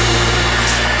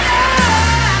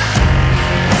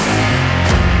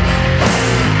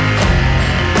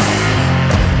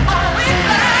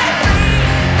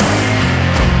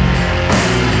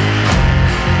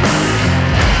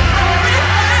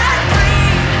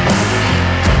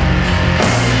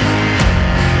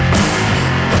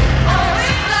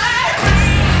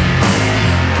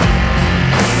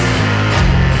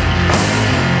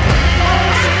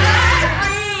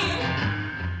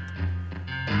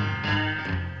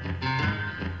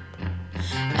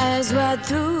 As right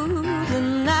through the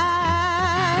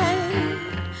night,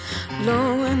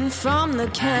 glowing from the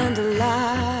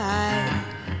candlelight,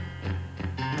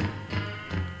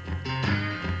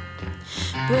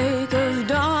 break of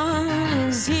dawn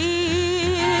is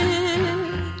here,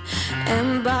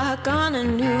 embark on a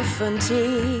new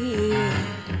frontier.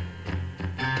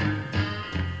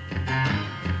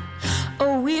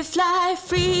 Oh, we fly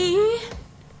free.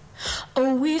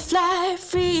 Oh, we fly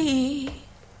free.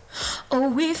 Oh,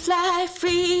 we fly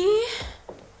free.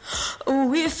 Oh,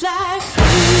 we fly free.